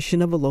about the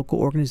mission of a local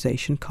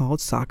organization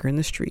called Soccer in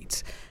the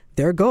Streets.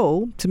 Their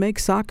goal, to make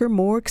soccer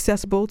more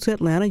accessible to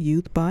Atlanta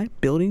youth by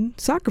building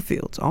soccer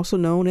fields, also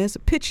known as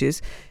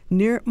pitches,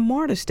 near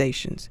MARTA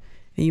stations.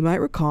 And you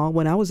might recall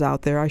when I was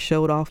out there, I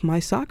showed off my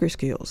soccer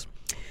skills.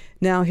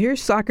 Now,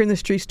 here's Soccer in the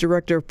Streets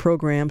Director of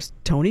Programs,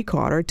 Tony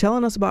Carter,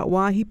 telling us about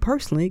why he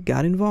personally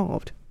got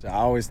involved. I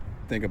always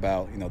think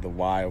about, the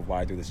why of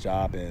why I do this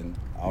job, and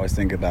I always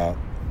think about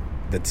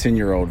the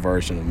 10-year-old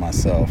version of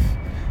myself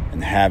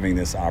and having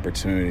this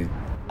opportunity.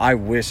 I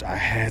wish I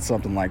had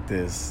something like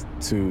this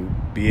to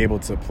be able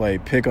to play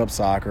pickup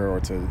soccer or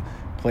to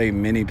play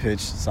mini pitch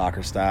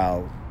soccer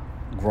style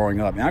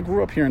growing up. And I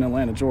grew up here in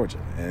Atlanta, Georgia.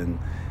 And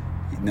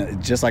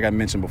just like I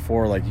mentioned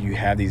before, like you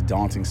have these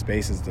daunting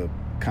spaces to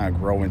kind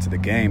of grow into the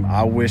game.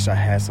 I wish I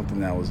had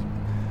something that was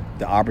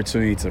the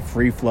opportunity to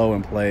free flow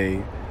and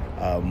play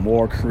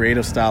more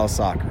creative style of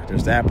soccer.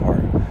 There's that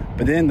part.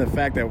 But then the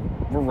fact that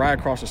we're right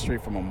across the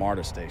street from a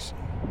MARTA station,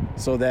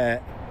 so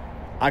that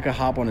I could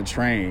hop on a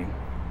train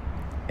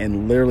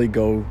and literally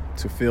go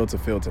to field to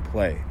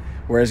play.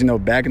 Whereas,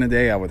 back in the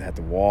day, I would have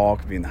to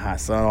walk, be in the hot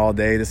sun all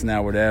day, this and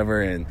that,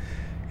 whatever. And,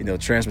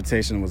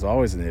 transportation was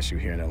always an issue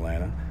here in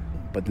Atlanta.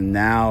 But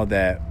now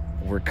that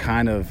we're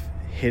kind of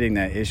hitting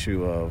that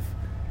issue of,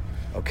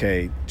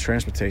 okay,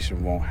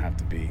 transportation won't have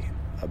to be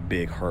a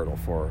big hurdle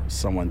for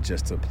someone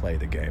just to play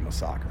the game of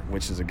soccer,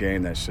 which is a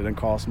game that shouldn't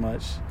cost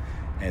much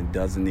and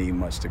doesn't need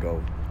much to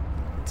go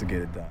to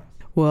get it done.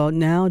 Well,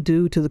 now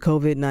due to the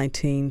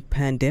COVID-19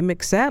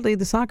 pandemic, sadly,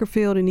 the soccer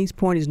field in East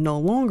Point is no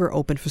longer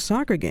open for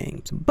soccer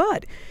games,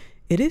 but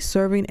it is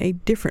serving a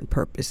different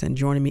purpose. And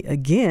joining me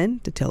again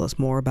to tell us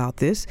more about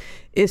this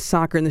is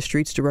Soccer in the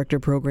Streets Director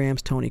of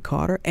Programs Tony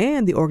Carter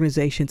and the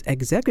organization's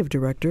Executive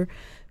Director,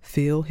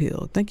 Phil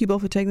Hill. Thank you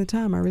both for taking the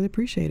time. I really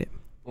appreciate it.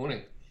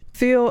 Morning.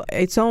 Phil,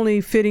 it's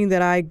only fitting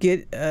that I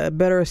get a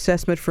better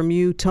assessment from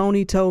you.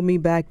 Tony told me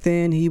back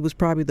then he was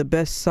probably the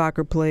best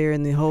soccer player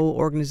in the whole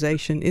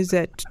organization. Is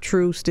that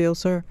true still,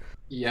 sir?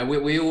 Yeah,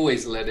 we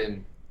always let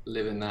him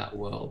live in that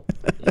world.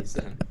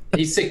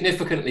 He's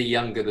significantly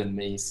younger than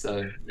me,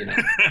 so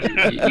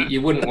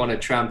you wouldn't want to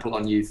trample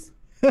on youth.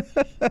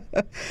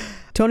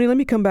 Tony, let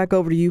me come back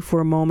over to you for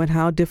a moment.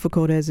 How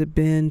difficult has it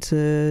been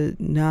to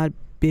not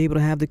be able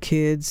to have the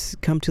kids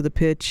come to the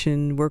pitch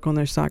and work on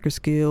their soccer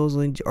skills,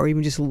 or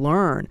even just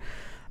learn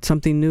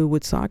something new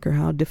with soccer?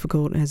 How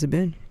difficult has it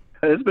been?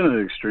 It's been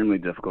an extremely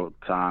difficult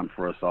time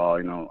for us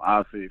all.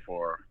 Obviously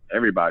for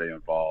everybody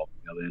involved,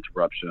 the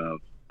interruption of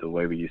the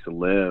way we used to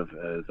live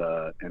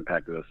has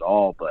impacted us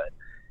all. But,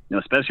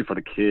 especially for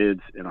the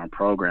kids in our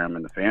program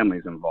and the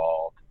families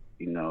involved,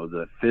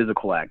 the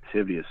physical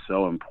activity is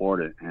so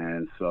important.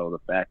 And so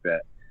the fact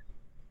that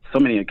so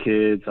many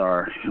kids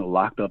are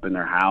locked up in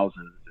their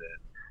houses,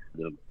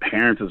 the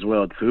parents as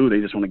well too,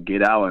 they just want to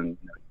get out and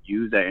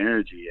use that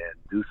energy and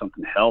do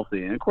something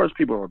healthy. And of course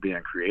people are being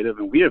creative,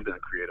 and we have been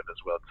creative as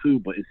well too,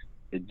 but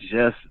it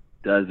just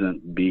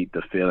doesn't beat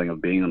the feeling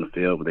of being on the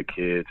field with the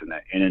kids and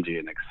that energy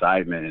and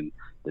excitement and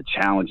the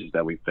challenges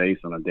that we face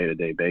on a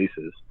day-to-day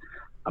basis.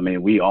 I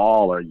mean, we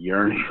all are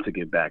yearning to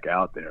get back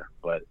out there,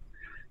 but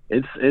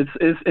it's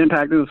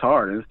impacting us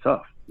hard, and it's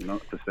tough,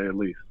 to say the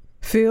least.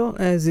 Phil,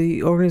 as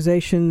the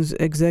organization's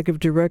executive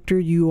director,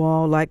 you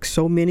all, like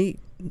so many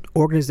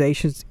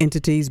organizations,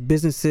 entities,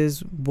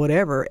 businesses,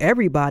 whatever,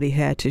 everybody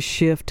had to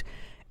shift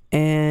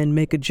and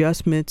make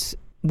adjustments.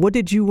 What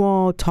did you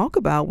all talk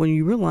about when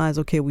you realized,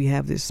 okay, we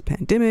have this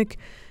pandemic,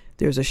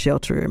 there's a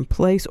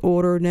shelter-in-place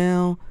order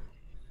now?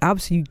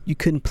 Obviously, you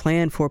couldn't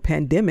plan for a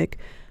pandemic,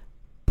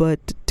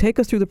 but take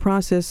us through the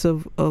process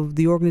of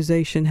the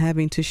organization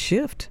having to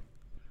shift.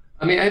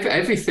 I mean,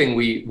 everything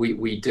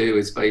we do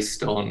is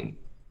based on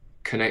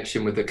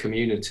connection with the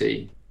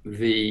community.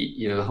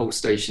 The whole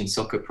station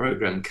soccer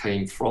program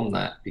came from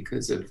that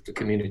because of the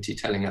community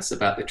telling us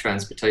about the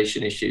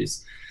transportation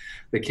issues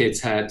the kids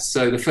had.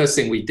 So the first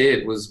thing we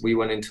did was we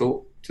went and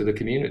talked to the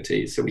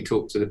community. So we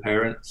talked to the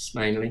parents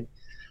mainly,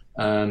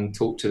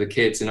 talked to the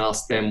kids and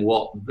asked them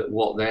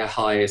what their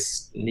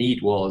highest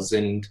need was.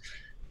 And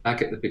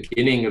back at the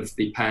beginning of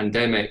the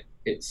pandemic,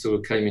 it sort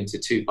of came into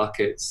two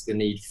buckets: the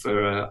need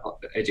for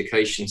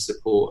education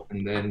support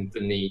and then the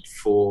need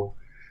for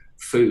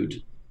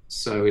food.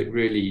 So it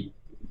really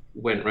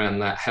went around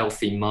that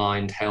healthy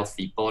mind,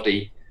 healthy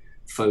body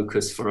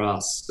focus for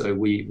us. So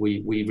we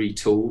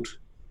retooled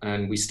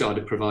and we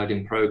started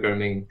providing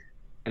programming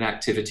and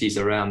activities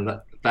around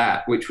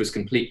that, which was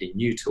completely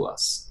new to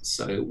us.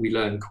 So we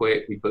learned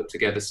quick, we put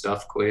together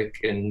stuff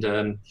quick,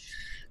 and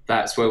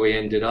that's where we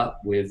ended up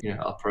with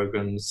our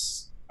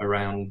programs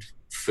around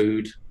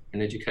food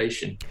and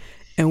education.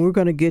 And we're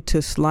going to get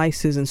to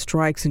slices and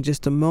strikes in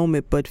just a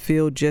moment, but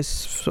Phil,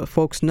 just so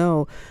folks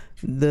know,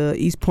 the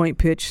East Point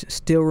pitch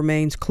still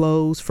remains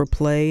closed for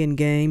play and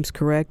games,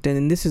 correct?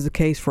 And this is the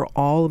case for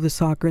all of the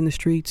Soccer in the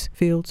Streets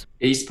fields?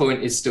 East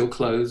Point is still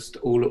closed.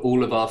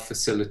 All of our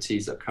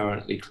facilities are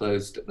currently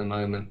closed at the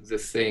moment.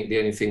 The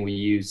only thing we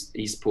use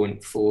East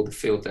Point for, the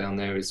field down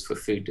there, is for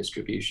food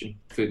distribution,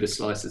 through the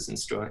slices and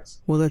strikes.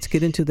 Well, let's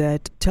get into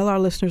that. Tell our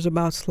listeners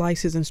about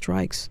slices and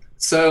strikes.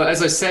 So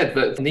as I said,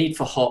 the need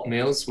for hot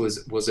meals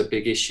was a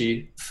big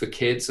issue for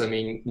kids. I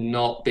mean,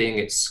 not being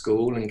at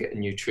school and getting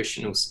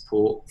nutritional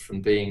support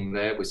from being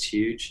there was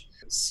huge.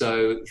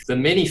 So the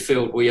mini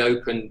field we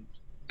opened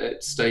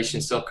at Station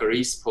Soccer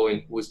East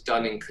Point was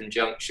done in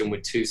conjunction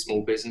with two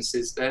small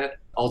businesses there,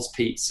 Oz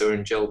Pizza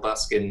and Joel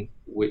Buskin,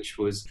 which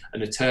was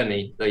an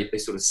attorney. They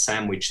sort of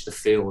sandwiched the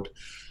field.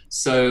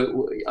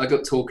 So I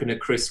got talking to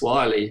Chris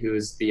Wiley, who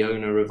is the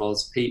owner of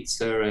Oz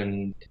Pizza,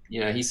 and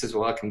he says,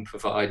 well, I can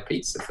provide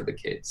pizza for the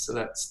kids. So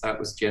that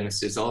was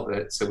genesis of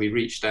it. So we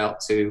reached out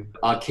to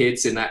our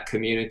kids in that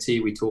community.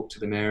 We talked to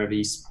the mayor of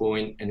East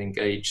Point and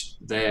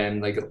engaged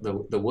them. They got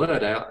the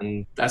word out,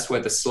 and that's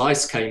where the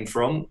slice came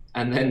from.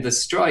 And then the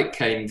strike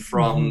came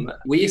from,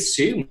 we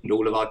assumed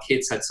all of our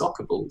kids had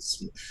soccer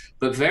balls,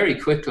 but very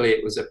quickly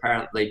it was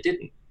apparent they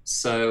didn't.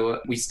 So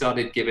we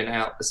started giving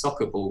out a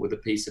soccer ball with a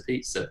piece of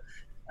pizza.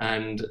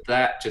 And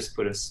that just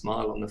put a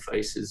smile on the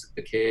faces of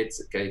the kids.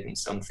 It gave them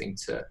something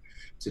to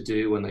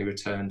do when they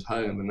returned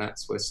home. And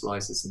that's where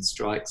Slices and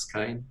Strikes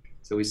came.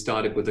 So we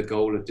started with a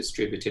goal of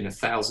distributing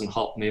 1,000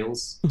 hot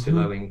meals to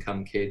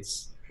low-income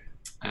kids.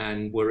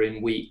 And we're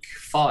in week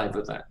 5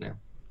 of that now.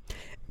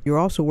 You're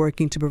also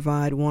working to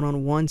provide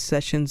one-on-one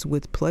sessions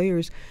with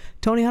players.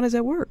 Tony, how does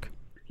that work?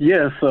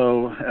 Yeah,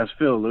 so as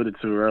Phil alluded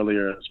to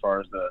earlier, as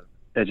far as the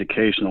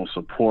educational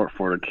support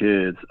for the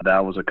kids,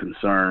 that was a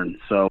concern.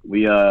 So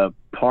we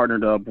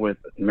partnered up with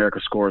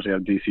America Scores. They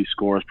have DC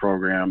Scores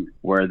program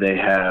where they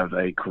have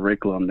a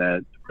curriculum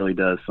that really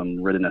does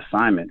some written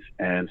assignments.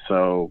 And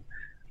so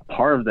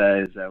part of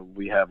that is that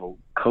we have a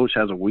coach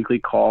has a weekly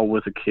call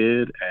with a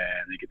kid,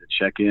 and they get to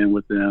check in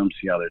with them,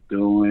 see how they're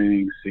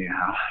doing, see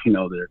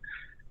how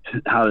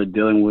they're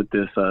dealing with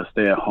this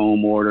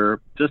stay-at-home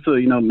order, just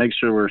to make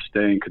sure we're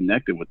staying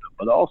connected with them.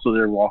 But also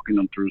they're walking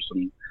them through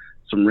some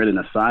written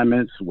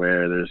assignments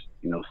where there's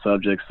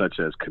subjects such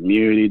as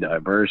community,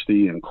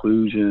 diversity,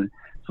 inclusion,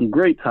 some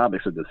great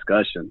topics of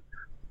discussion.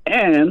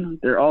 And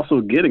they're also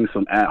getting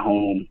some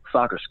at-home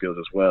soccer skills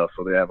as well.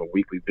 So they have a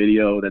weekly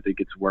video that they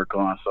get to work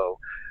on. So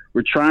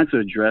we're trying to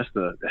address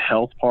the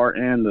health part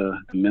and the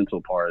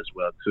mental part as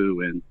well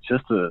too. And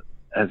just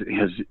as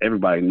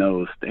everybody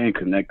knows, staying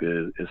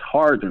connected is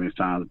hard during these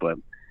times, but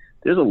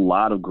there's a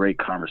lot of great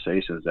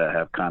conversations that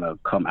have kind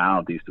of come out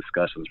of these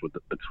discussions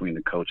between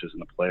the coaches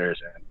and the players.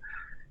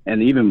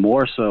 And even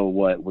more so,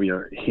 what we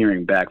are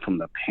hearing back from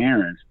the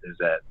parents is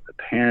that the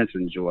parents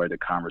enjoy the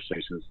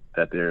conversations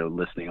that they're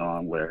listening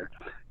on, where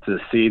to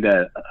see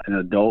that an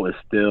adult is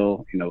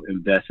still,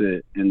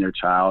 invested in their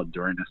child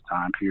during this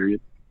time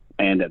period,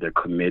 and that they're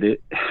committed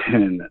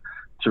and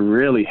to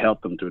really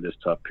help them through this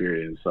tough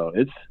period. And so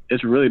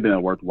it's really been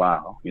a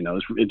worthwhile.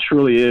 It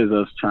truly is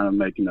us trying to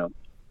make,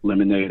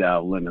 lemonade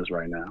out of lemons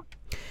right now.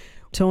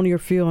 Tony or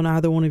Phil, and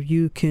either one of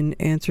you can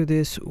answer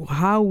this.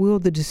 How will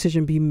the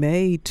decision be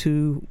made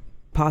to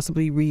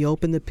possibly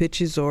reopen the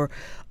pitches or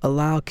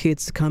allow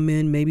kids to come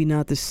in? Maybe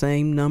not the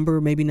same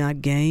number, maybe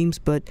not games,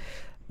 but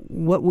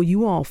what will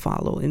you all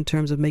follow in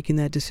terms of making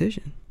that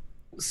decision?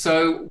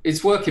 So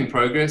it's work in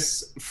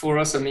progress for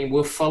us. I mean,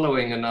 we're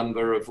following a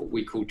number of what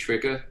we call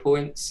trigger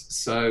points.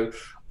 So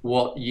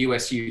what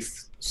US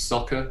Youth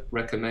Soccer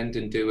recommend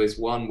and do is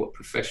one, what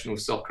professional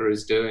soccer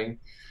is doing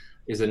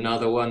is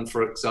another one.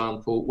 For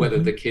example, whether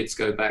the kids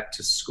go back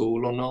to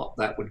school or not,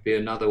 that would be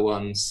another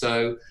one.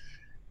 So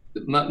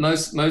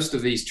most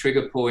of these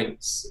trigger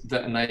points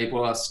that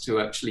enable us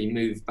to actually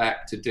move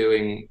back to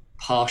doing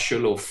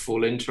partial or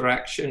full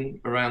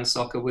interaction around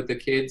soccer with the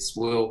kids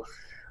will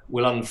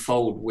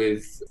unfold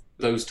with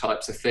those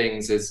types of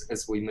things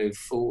as we move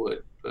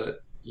forward.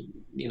 But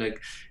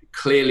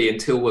clearly,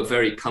 until we're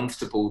very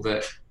comfortable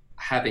that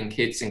having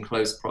kids in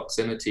close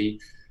proximity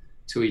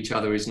to each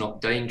other is not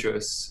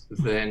dangerous,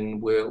 then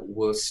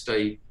we'll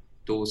stay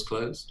doors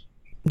closed.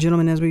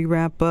 Gentlemen, as we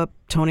wrap up,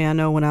 Tony, I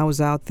know when I was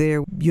out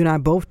there, you and I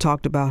both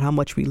talked about how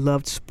much we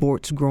loved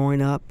sports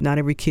growing up. Not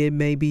every kid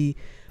may be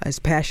as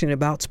passionate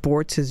about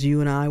sports as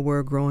you and I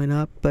were growing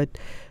up, but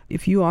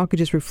if you all could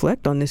just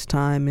reflect on this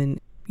time and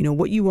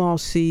what you all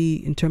see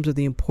in terms of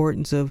the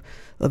importance of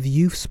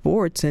youth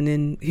sports, and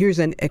then here's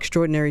an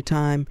extraordinary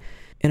time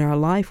in our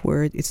life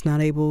where it's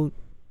not able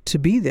to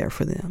be there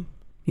for them.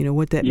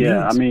 What that means.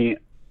 Yeah, I mean,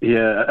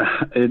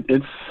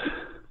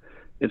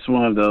 it's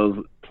one of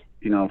those,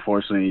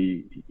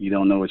 unfortunately, you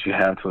don't know what you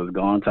have till it's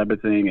gone type of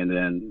thing. And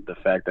then the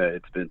fact that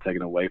it's been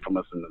taken away from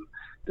us and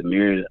the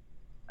myriad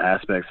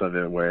aspects of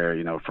it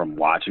where, from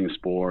watching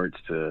sports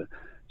to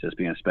just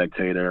being a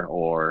spectator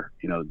or,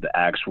 the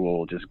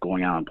actual just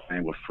going out and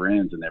playing with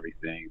friends and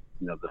everything,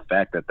 the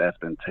fact that that's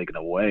been taken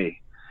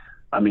away.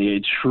 I mean,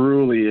 it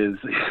truly is,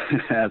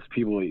 has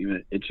people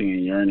even itching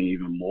and yearning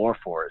even more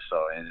for it.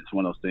 So, and it's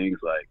one of those things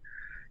like,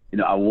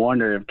 I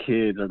wonder if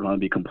kids are going to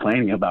be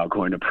complaining about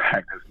going to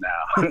practice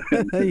now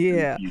in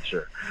the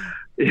future.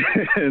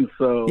 And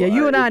so,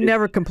 you and I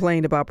never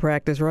complained about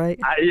practice, right?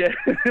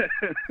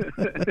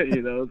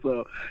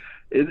 So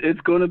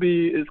it's going to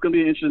be an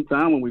interesting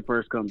time when we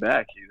first come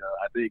back.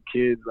 I think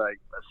kids, like,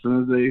 as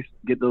soon as they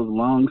get those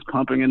lungs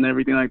pumping and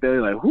everything like that,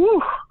 they're like,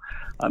 whew,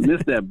 I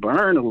missed that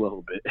burn a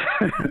little bit.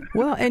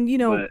 Well, and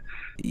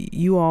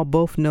you all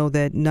both know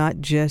that not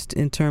just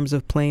in terms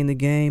of playing the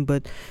game,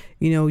 but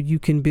you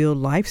can build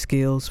life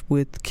skills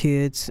with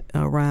kids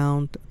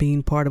around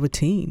being part of a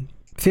team.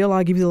 Phil,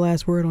 I'll give you the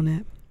last word on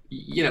that.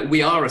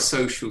 We are a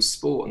social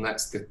sport, and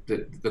that's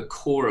the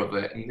core of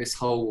it. And this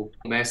whole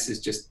mess has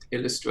just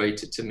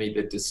illustrated to me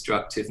the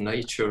destructive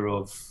nature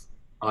of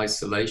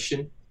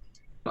isolation.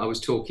 I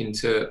was talking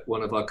to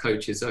one of our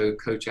coaches,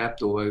 Coach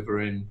Abdul,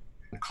 over in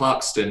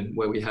Clarkston,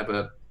 where we have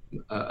a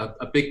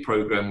big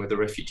program with the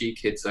refugee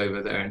kids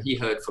over there, and he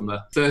heard from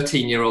a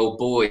 13-year-old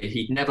boy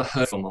he'd never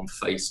heard from on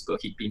Facebook.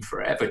 He'd been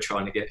forever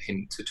trying to get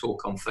him to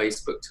talk on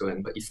Facebook to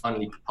him, but he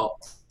finally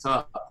popped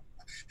up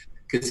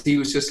because he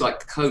was just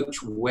like,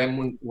 Coach,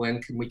 when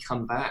can we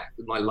come back?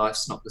 My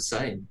life's not the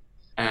same.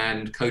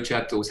 And Coach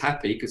Abdul was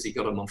happy because he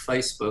got him on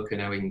Facebook and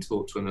now he can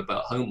talk to him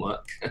about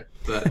homework.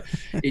 But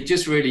it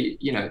just really,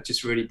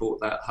 brought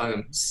that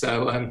home.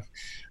 So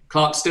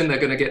Clarkston, they're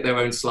going to get their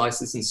own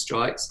slices and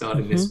strikes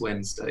starting this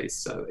Wednesday.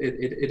 So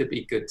it'd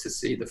be good to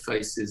see the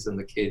faces and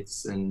the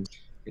kids, and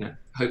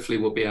hopefully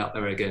we'll be out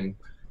there again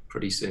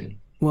pretty soon.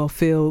 Well,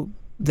 Phil,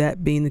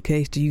 that being the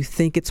case, do you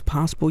think it's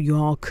possible you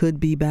all could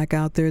be back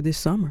out there this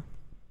summer?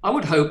 I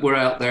would hope we're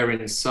out there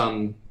in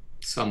some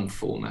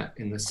format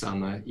in the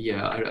summer.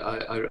 Yeah,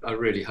 I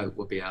really hope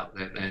we'll be out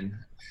there then.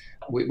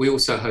 We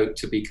also hope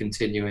to be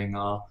continuing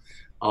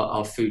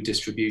our food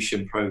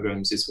distribution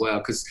programs as well,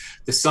 because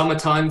the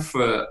summertime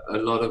for a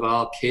lot of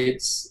our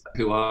kids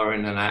who are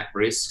in an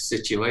at-risk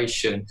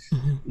situation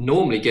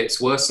normally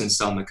gets worse in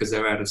summer because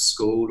they're out of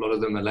school. A lot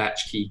of them are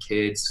latchkey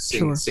kids,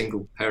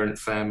 single parent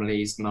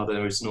families,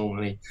 mother is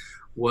normally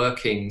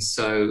working,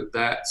 so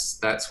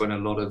that's when a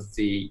lot of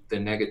the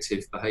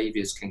negative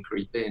behaviors can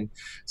creep in.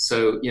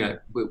 So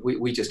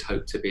we just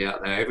hope to be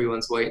out there.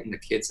 Everyone's waiting, the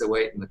kids are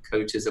waiting, the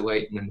coaches are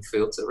waiting, and the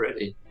fields are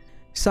ready.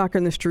 Soccer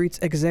in the Streets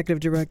Executive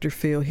Director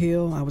Phil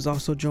Hill. I was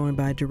also joined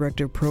by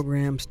Director of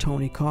Programs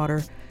Tony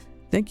Carter.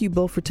 Thank you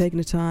both for taking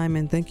the time,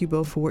 and thank you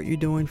both for what you're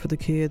doing for the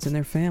kids and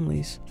their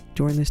families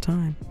during this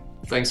time.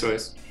 Thanks,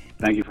 Royce.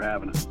 Thank you for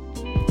having us.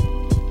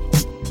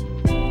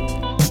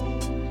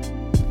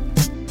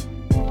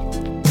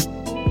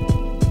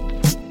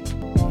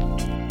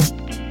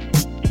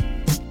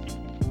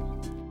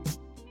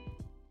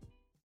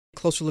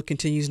 Closer Look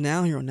continues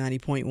now here on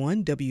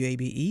 90.1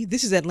 WABE.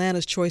 This is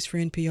Atlanta's Choice for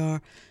NPR.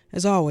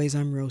 As always,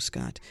 I'm Rose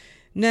Scott.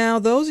 Now,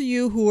 those of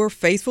you who are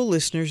faithful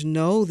listeners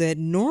know that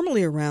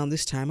normally around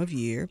this time of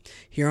year,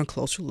 here on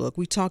Closer Look,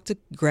 we talk to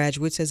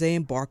graduates as they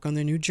embark on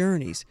their new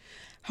journeys.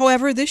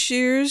 However, this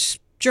year's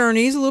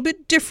journey is a little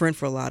bit different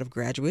for a lot of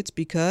graduates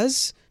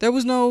because there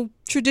was no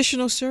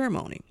traditional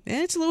ceremony,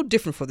 and it's a little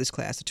different for this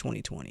class of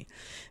 2020.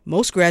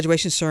 Most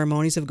graduation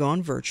ceremonies have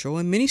gone virtual,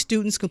 and many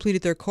students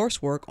completed their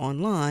coursework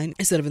online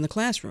instead of in the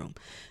classroom.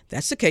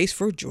 That's the case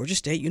for Georgia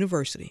State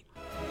University.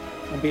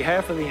 On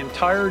behalf of the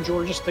entire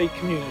Georgia State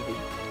community,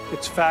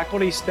 its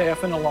faculty,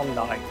 staff, and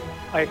alumni,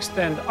 I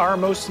extend our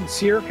most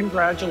sincere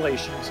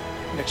congratulations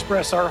and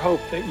express our hope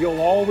that you'll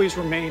always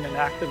remain an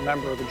active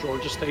member of the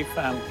Georgia State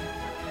family.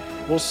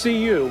 We'll see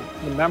you,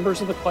 the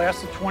members of the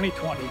class of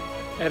 2020,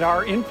 at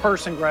our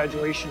in-person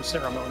graduation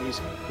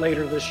ceremonies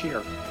later this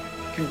year.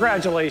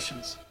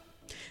 Congratulations.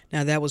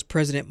 Now, that was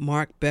President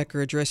Mark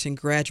Becker addressing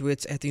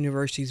graduates at the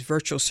university's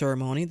virtual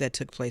ceremony that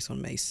took place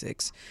on May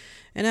 6th.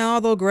 And now,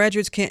 although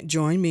graduates can't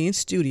join me in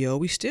studio,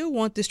 we still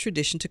want this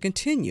tradition to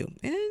continue.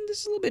 And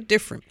this is a little bit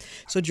different.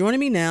 So joining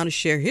me now to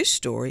share his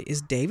story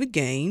is David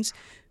Gaines.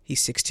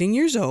 He's 16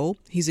 years old.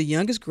 He's the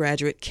youngest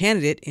graduate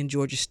candidate in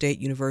Georgia State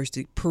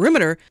University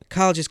Perimeter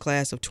Colleges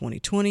class of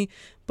 2020.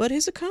 But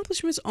his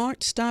accomplishments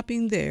aren't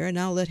stopping there, and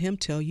I'll let him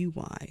tell you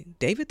why.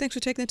 David, thanks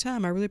for taking the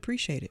time. I really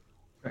appreciate it.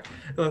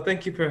 Well,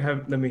 thank you for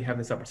letting me have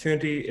this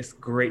opportunity. It's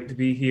great to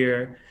be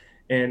here.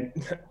 And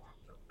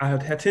I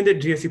have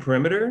attended GSU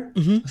Perimeter.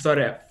 I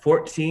started at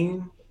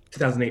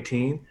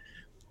 2018,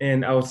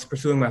 and I was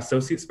pursuing my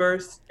associates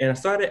first. And I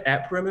started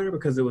at Perimeter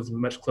because it was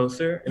much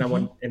closer, and I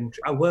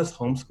was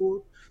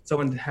homeschooled. So I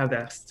wanted to have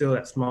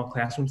that small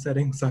classroom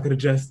setting so I could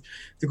adjust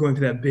to going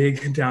to that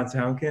big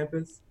downtown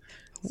campus.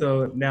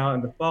 So now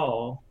in the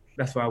fall,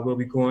 that's where I will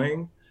be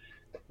going,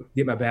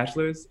 get my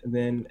bachelor's, and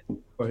then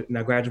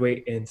I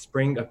graduate in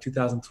spring of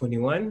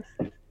 2021,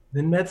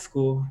 then med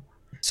school.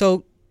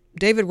 So,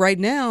 David, right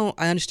now,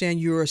 I understand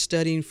you are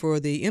studying for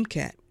the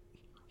MCAT.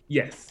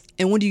 Yes.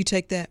 And when do you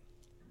take that?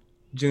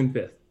 June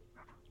 5th.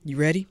 You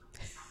ready?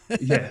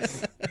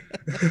 Yes.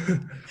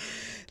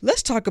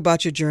 Let's talk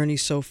about your journey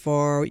so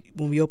far.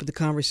 When we opened the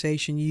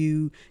conversation,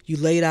 you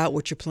laid out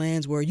what your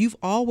plans were. You've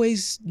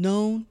always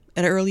known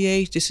at an early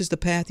age this is the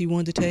path you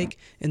wanted to take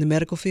in the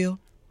medical field?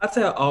 I'd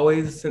say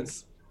always,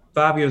 since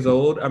 5 years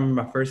old. I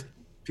remember my first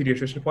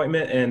pediatrician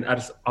appointment, and I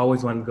just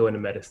always wanted to go into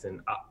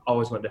medicine. I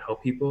always wanted to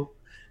help people,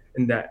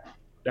 and that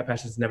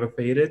passion's never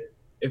faded.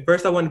 At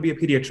first, I wanted to be a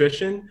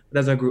pediatrician, but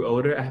as I grew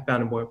older, I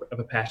found more of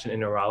a passion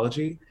in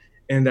neurology,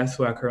 and that's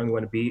what I currently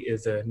want to be,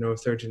 is a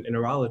neurosurgeon and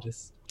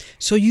neurologist.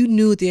 So you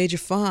knew at the age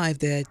of 5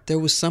 that there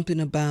was something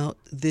about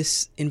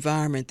this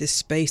environment, this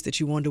space that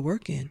you wanted to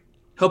work in.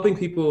 Helping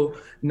people,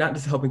 not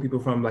just helping people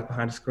from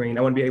behind the screen.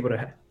 I want to be able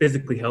to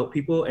physically help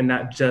people, and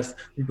not just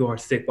people who are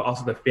sick, but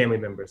also the family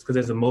members, because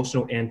there's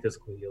emotional and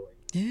physical healing.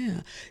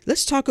 Yeah.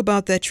 Let's talk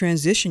about that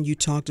transition you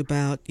talked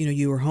about.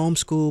 You were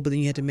homeschooled, but then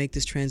you had to make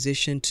this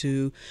transition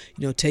to,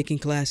 taking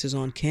classes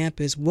on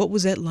campus. What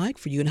was that like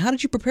for you, and how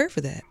did you prepare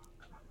for that?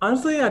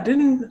 Honestly,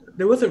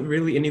 there wasn't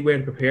really anywhere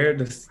to prepare.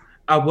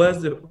 I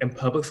was in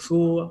public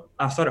school.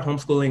 I started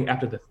homeschooling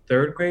after the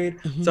 3rd grade.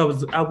 So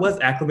I was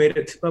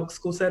acclimated to public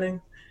school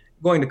setting.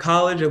 Going to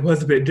college, it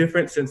was a bit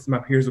different since my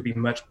peers would be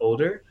much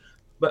older.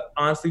 But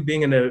honestly,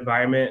 being in the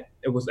environment,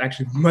 it was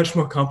actually much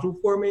more comfortable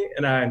for me,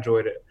 and I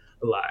enjoyed it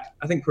a lot.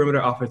 I think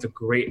Perimeter offers a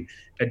great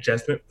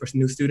adjustment for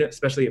new students,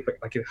 especially if,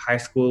 like high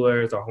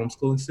schoolers or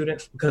homeschooling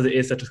students, because it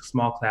is such a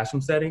small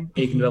classroom setting. And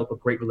you can develop a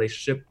great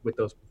relationship with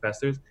those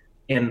professors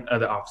and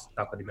other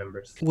faculty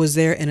members. Was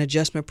there an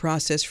adjustment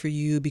process for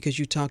you because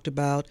you talked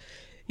about,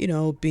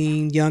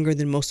 being younger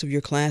than most of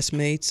your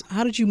classmates?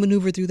 How did you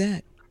maneuver through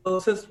that? Well,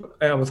 since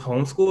I was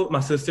homeschooled, my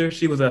sister,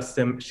 she was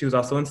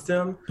also in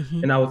STEM,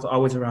 and I was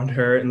always around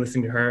her and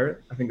listening to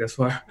her. I think that's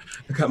where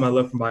I got my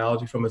love from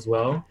biology from as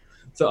well.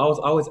 So I was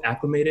always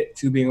acclimated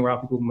to being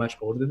around people much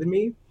older than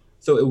me.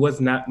 So it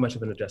was not much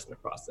of an adjustment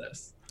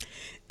process.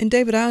 And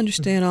David, I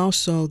understand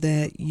also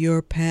that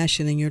your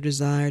passion and your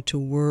desire to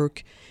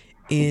work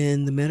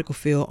in the medical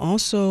field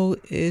also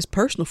is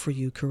personal for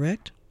you,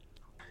 correct?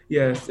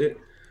 Yes.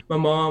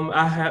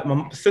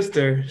 My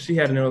sister, she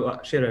had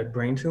a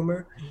brain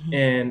tumor,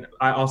 and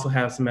I also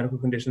have some medical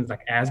conditions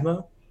like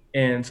asthma.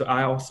 And so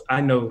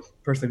I know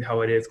personally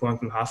how it is going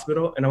from the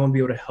hospital, and I want to be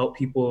able to help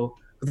people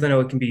because I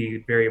know it can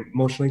be very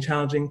emotionally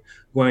challenging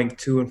going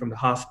to and from the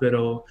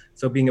hospital.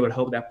 So being able to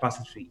help that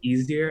process be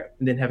easier,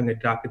 and then having a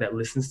doctor that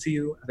listens to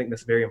you, I think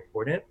that's very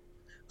important.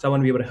 So I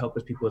want to be able to help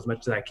those people as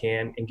much as I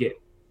can and get,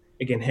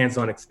 again,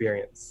 hands-on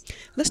experience.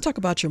 Let's talk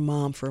about your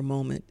mom for a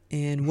moment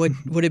and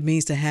what it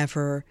means to have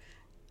her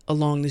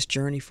along this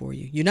journey for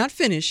you. You're not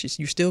finished,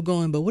 you're still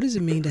going, but what does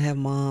it mean to have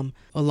mom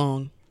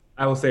along?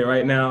 I will say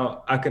right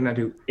now, I could not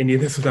do any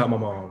of this without my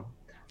mom.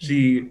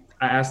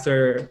 I asked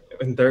her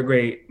in 3rd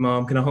grade,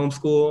 Mom, can I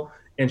homeschool?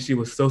 And she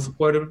was so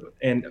supportive.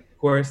 And of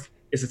course,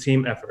 it's a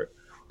team effort.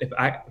 If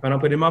I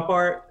don't put in my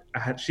part,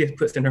 she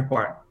puts in her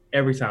part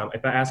every time.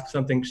 If I ask for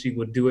something, she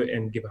would do it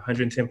and give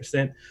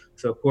 110%.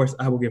 So of course,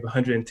 I will give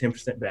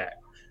 110% back.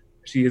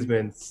 She has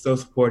been so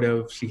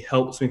supportive. She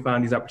helps me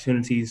find these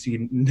opportunities.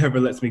 She never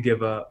lets me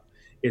give up.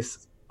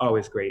 It's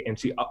always great.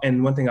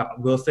 And one thing I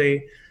will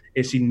say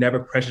is she never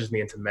pressures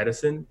me into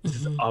medicine. This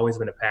has always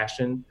been a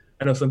passion.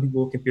 I know some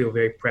people can feel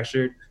very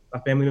pressured by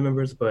family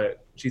members,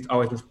 but she's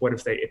always been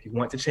supportive. Say, if you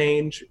want to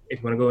change, if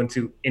you want to go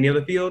into any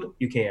other field,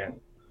 you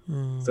can.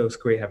 So it's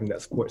great having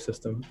that support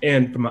system.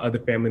 And for my other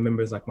family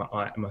members, like my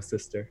aunt and my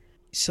sister.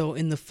 So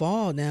in the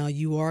fall now,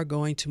 you are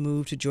going to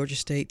move to Georgia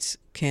State's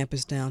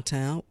campus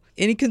downtown.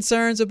 Any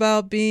concerns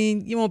about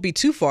you won't be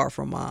too far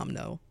from mom,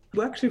 no?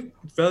 We're actually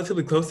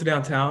relatively close to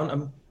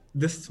downtown.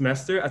 This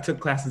semester, I took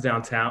 2 classes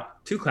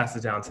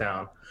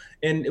downtown,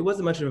 and it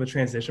wasn't much of a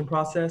transition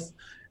process.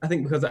 I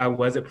think because I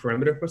was at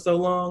Perimeter for so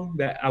long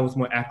that I was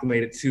more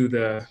acclimated to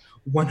the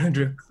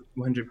 100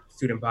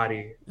 student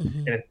body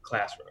in a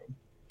classroom.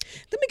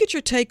 Let me get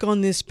your take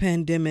on this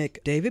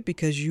pandemic, David,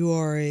 because you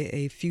are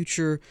a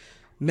future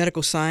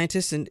medical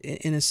scientist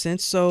in a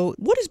sense. So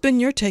what has been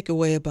your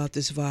takeaway about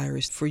this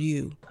virus for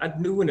you? I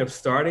knew when it was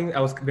starting,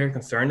 I was very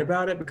concerned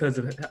about it because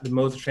of the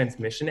modes of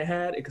transmission it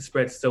had. It could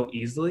spread so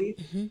easily.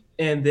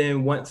 And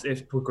then once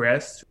it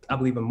progressed, I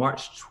believe on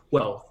March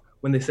 12th,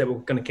 when they said we're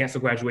going to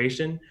cancel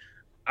graduation,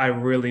 I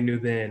really knew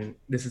then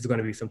this is going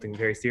to be something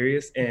very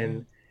serious.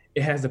 And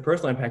it has a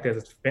personal impact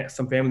as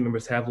some family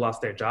members have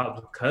lost their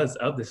jobs because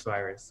of this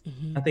virus.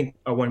 I think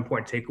one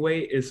important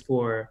takeaway is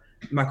for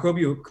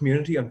microbial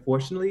community,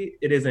 unfortunately,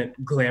 it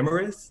isn't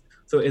glamorous,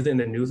 so it isn't in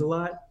the news a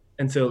lot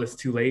until it's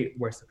too late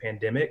where it's a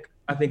pandemic.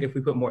 I think if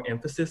we put more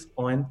emphasis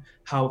on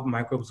how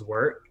microbes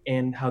work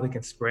and how they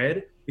can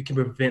spread, we can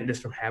prevent this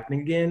from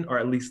happening again, or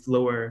at least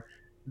lower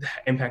the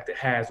impact it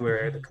has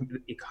where the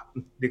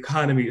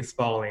economy is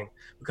falling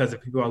because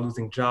if people are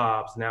losing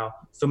jobs. Now,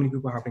 so many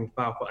people are having to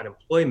file for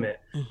unemployment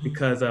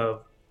because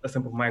of a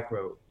simple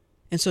microbe.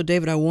 And so,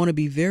 David, I want to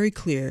be very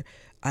clear.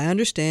 I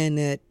understand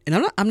that,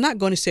 and I'm not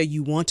going to say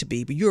you want to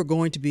be, but you are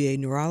going to be a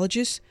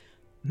neurologist,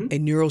 a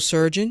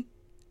neurosurgeon,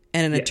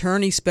 and an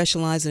attorney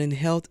specializing in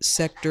health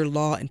sector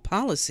law and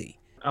policy.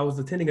 I was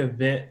attending an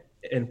event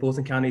in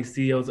Fulton County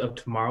CEOs of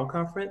Tomorrow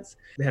conference.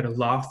 They had a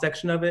law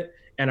section of it,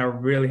 and I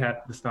really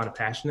just found a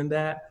passion in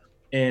that.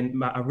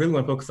 And I really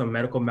want to focus on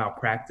medical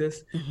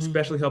malpractice,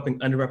 especially helping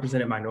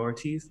underrepresented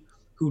minorities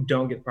who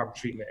don't get proper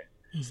treatment.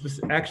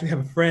 I actually have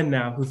a friend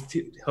now who's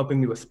helping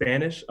me with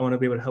Spanish. I want to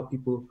be able to help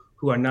people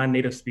who are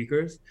non-native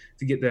speakers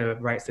to get the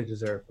rights they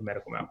deserve for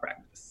medical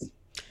malpractice.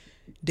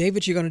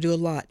 David, you're going to do a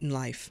lot in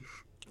life.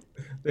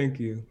 Thank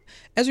you.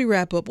 As we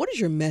wrap up, what is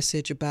your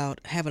message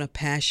about having a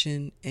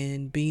passion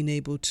and being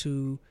able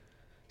to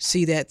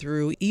see that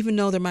through, even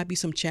though there might be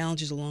some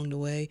challenges along the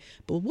way?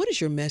 But what is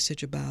your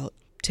message about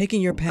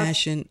taking your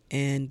passion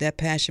and that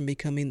passion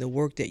becoming the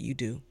work that you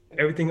do?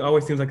 Everything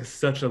always seems like it's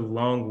such a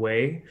long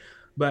way.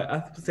 But I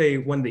have to say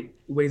one of the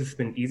ways it's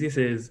been easiest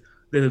is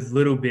there's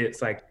little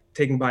bits like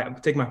taking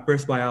my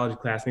first biology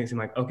class makes me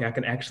like, okay, I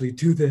can actually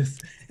do this.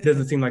 It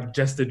doesn't seem like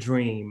just a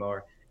dream.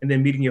 And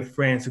then meeting your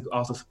friends who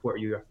also support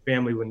you, your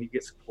family when you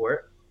get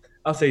support.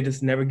 I'll say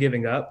just never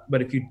giving up.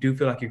 But if you do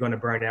feel like you're going to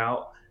burn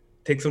out,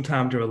 take some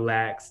time to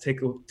relax, take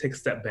a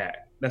step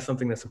back. That's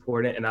something that's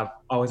important. And I've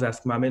always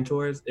asked my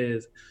mentors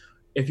is,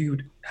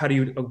 how do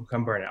you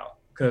overcome burnout?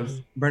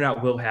 Because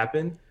burnout will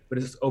happen, but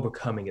it's just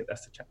overcoming it.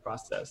 That's the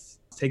process.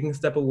 Taking a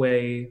step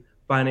away,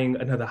 finding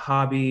another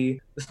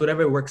hobby, just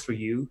whatever works for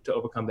you to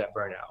overcome that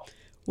burnout.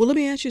 Well, let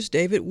me ask you this,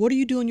 David. What do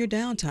you do in your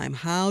downtime?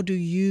 How do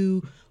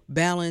you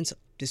balance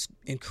this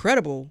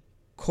incredible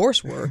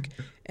coursework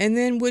and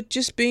then with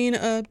just being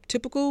a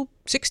typical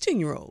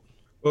 16-year-old?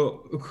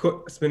 Well, of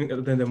course, spending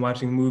other than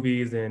watching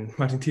movies and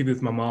watching TV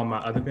with my mom, my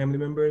other family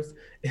members,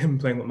 and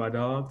playing with my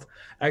dogs,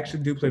 I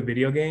actually do play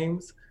video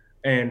games.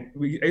 And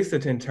I used to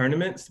attend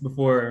tournaments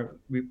before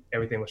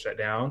everything was shut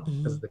down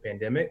because of the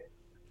pandemic.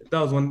 That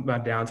was one of my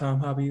downtime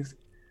hobbies.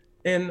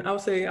 And I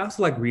would say I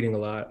also like reading a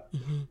lot.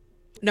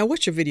 Now,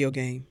 what's your video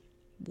game?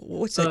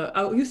 What's that?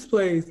 I used to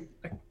play,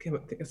 I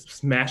can't think,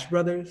 Smash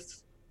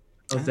Brothers.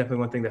 That was definitely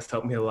one thing that's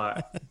helped me a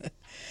lot.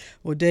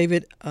 Well,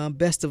 David,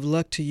 best of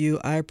luck to you.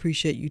 I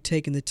appreciate you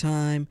taking the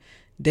time.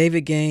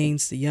 David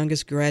Gaines, the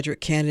youngest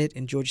graduate candidate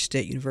in Georgia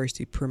State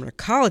University Perimeter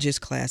College's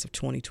class of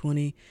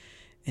 2020.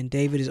 And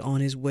David is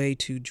on his way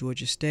to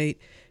Georgia State.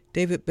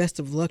 David, best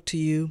of luck to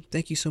you.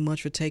 Thank you so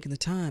much for taking the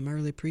time. I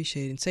really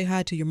appreciate it. And say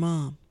hi to your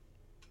mom.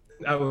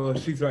 I will.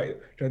 She's right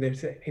there.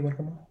 Say, hey, want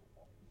to come on?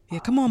 Yeah,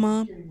 come on,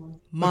 Mom.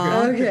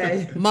 Mom.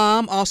 Okay.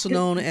 Mom, also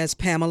known as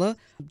Pamela.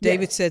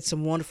 David said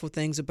some wonderful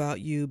things about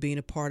you being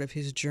a part of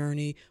his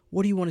journey.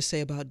 What do you want to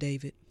say about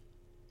David?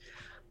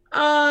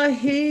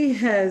 He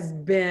has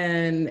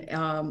been,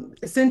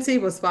 since he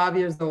was 5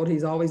 years old,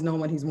 he's always known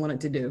what he's wanted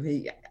to do.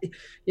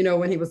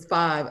 When he was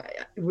 5,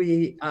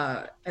 we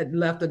had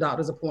left the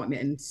doctor's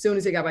appointment. And as soon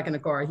as he got back in the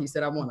car, he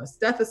said, I want a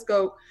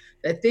stethoscope,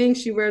 that thing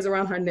she wears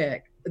around her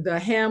neck, the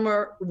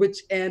hammer,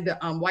 and the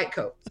white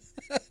coat.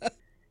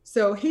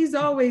 So he's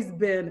always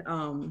been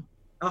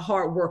a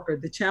hard worker.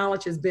 The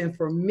challenge has been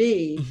for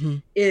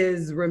me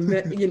is,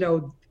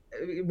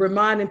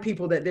 reminding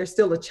people that there's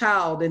still a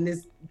child in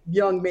this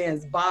young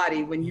man's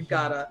body when you've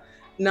got a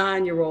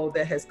 9-year-old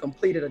that has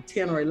completed a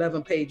 10 or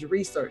 11-page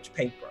research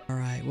paper. All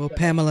right. Well,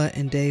 Pamela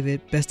and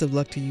David, best of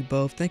luck to you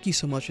both. Thank you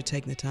so much for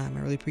taking the time.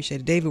 I really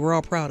appreciate it. David, we're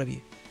all proud of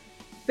you.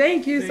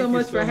 Thank you so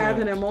much for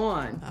having him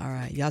on. All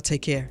right. Y'all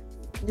take care.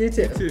 You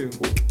too. You too.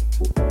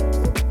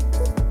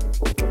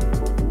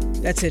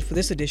 That's it for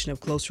this edition of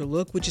Closer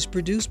Look, which is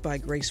produced by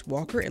Grace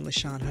Walker and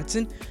LaShawn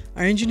Hudson.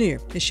 Our engineer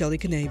is Shelley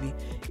Canavy.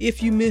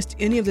 If you missed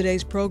any of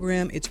today's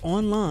program, it's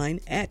online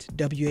at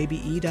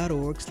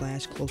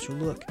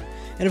wabe.org/closerlook.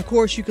 And of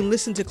course, you can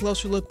listen to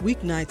Closer Look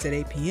weeknights at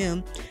 8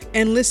 p.m.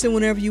 and listen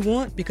whenever you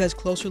want because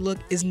Closer Look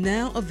is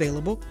now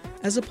available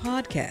as a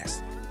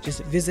podcast.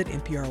 Just visit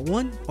NPR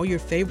One or your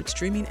favorite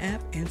streaming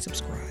app and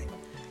subscribe.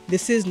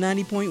 This is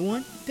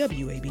 90.1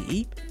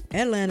 WABE,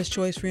 Atlanta's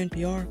Choice for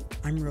NPR.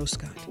 I'm Rose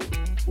Scott.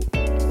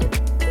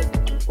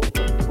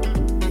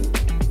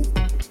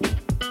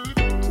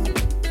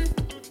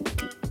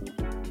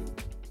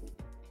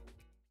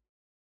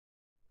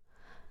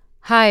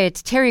 Hi,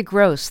 it's Terry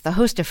Gross, the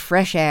host of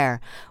Fresh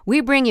Air. We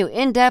bring you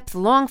in-depth,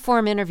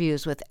 long-form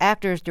interviews with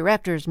actors,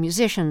 directors,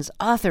 musicians,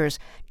 authors,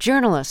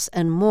 journalists,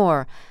 and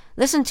more.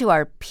 Listen to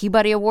our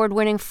Peabody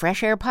Award-winning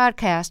Fresh Air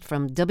podcast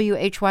from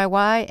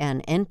WHYY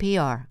and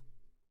NPR.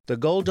 The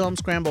Gold Dome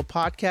Scramble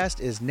podcast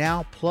is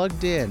now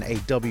plugged in, a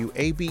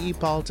WABE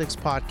Politics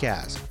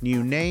podcast.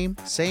 New name,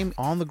 same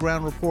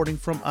on-the-ground reporting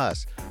from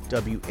us,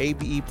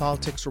 WABE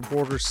Politics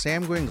reporters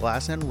Sam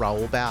Gringlass and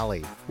Raul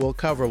Bally. We'll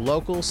cover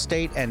local,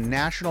 state, and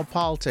national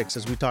politics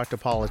as we talk to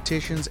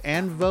politicians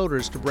and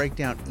voters to break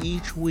down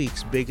each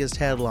week's biggest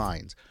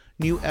headlines.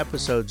 New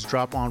episodes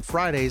drop on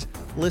Fridays.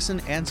 Listen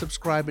and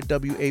subscribe at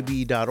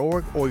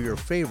WABE.org or your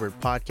favorite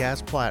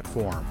podcast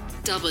platform.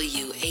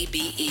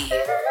 WABE.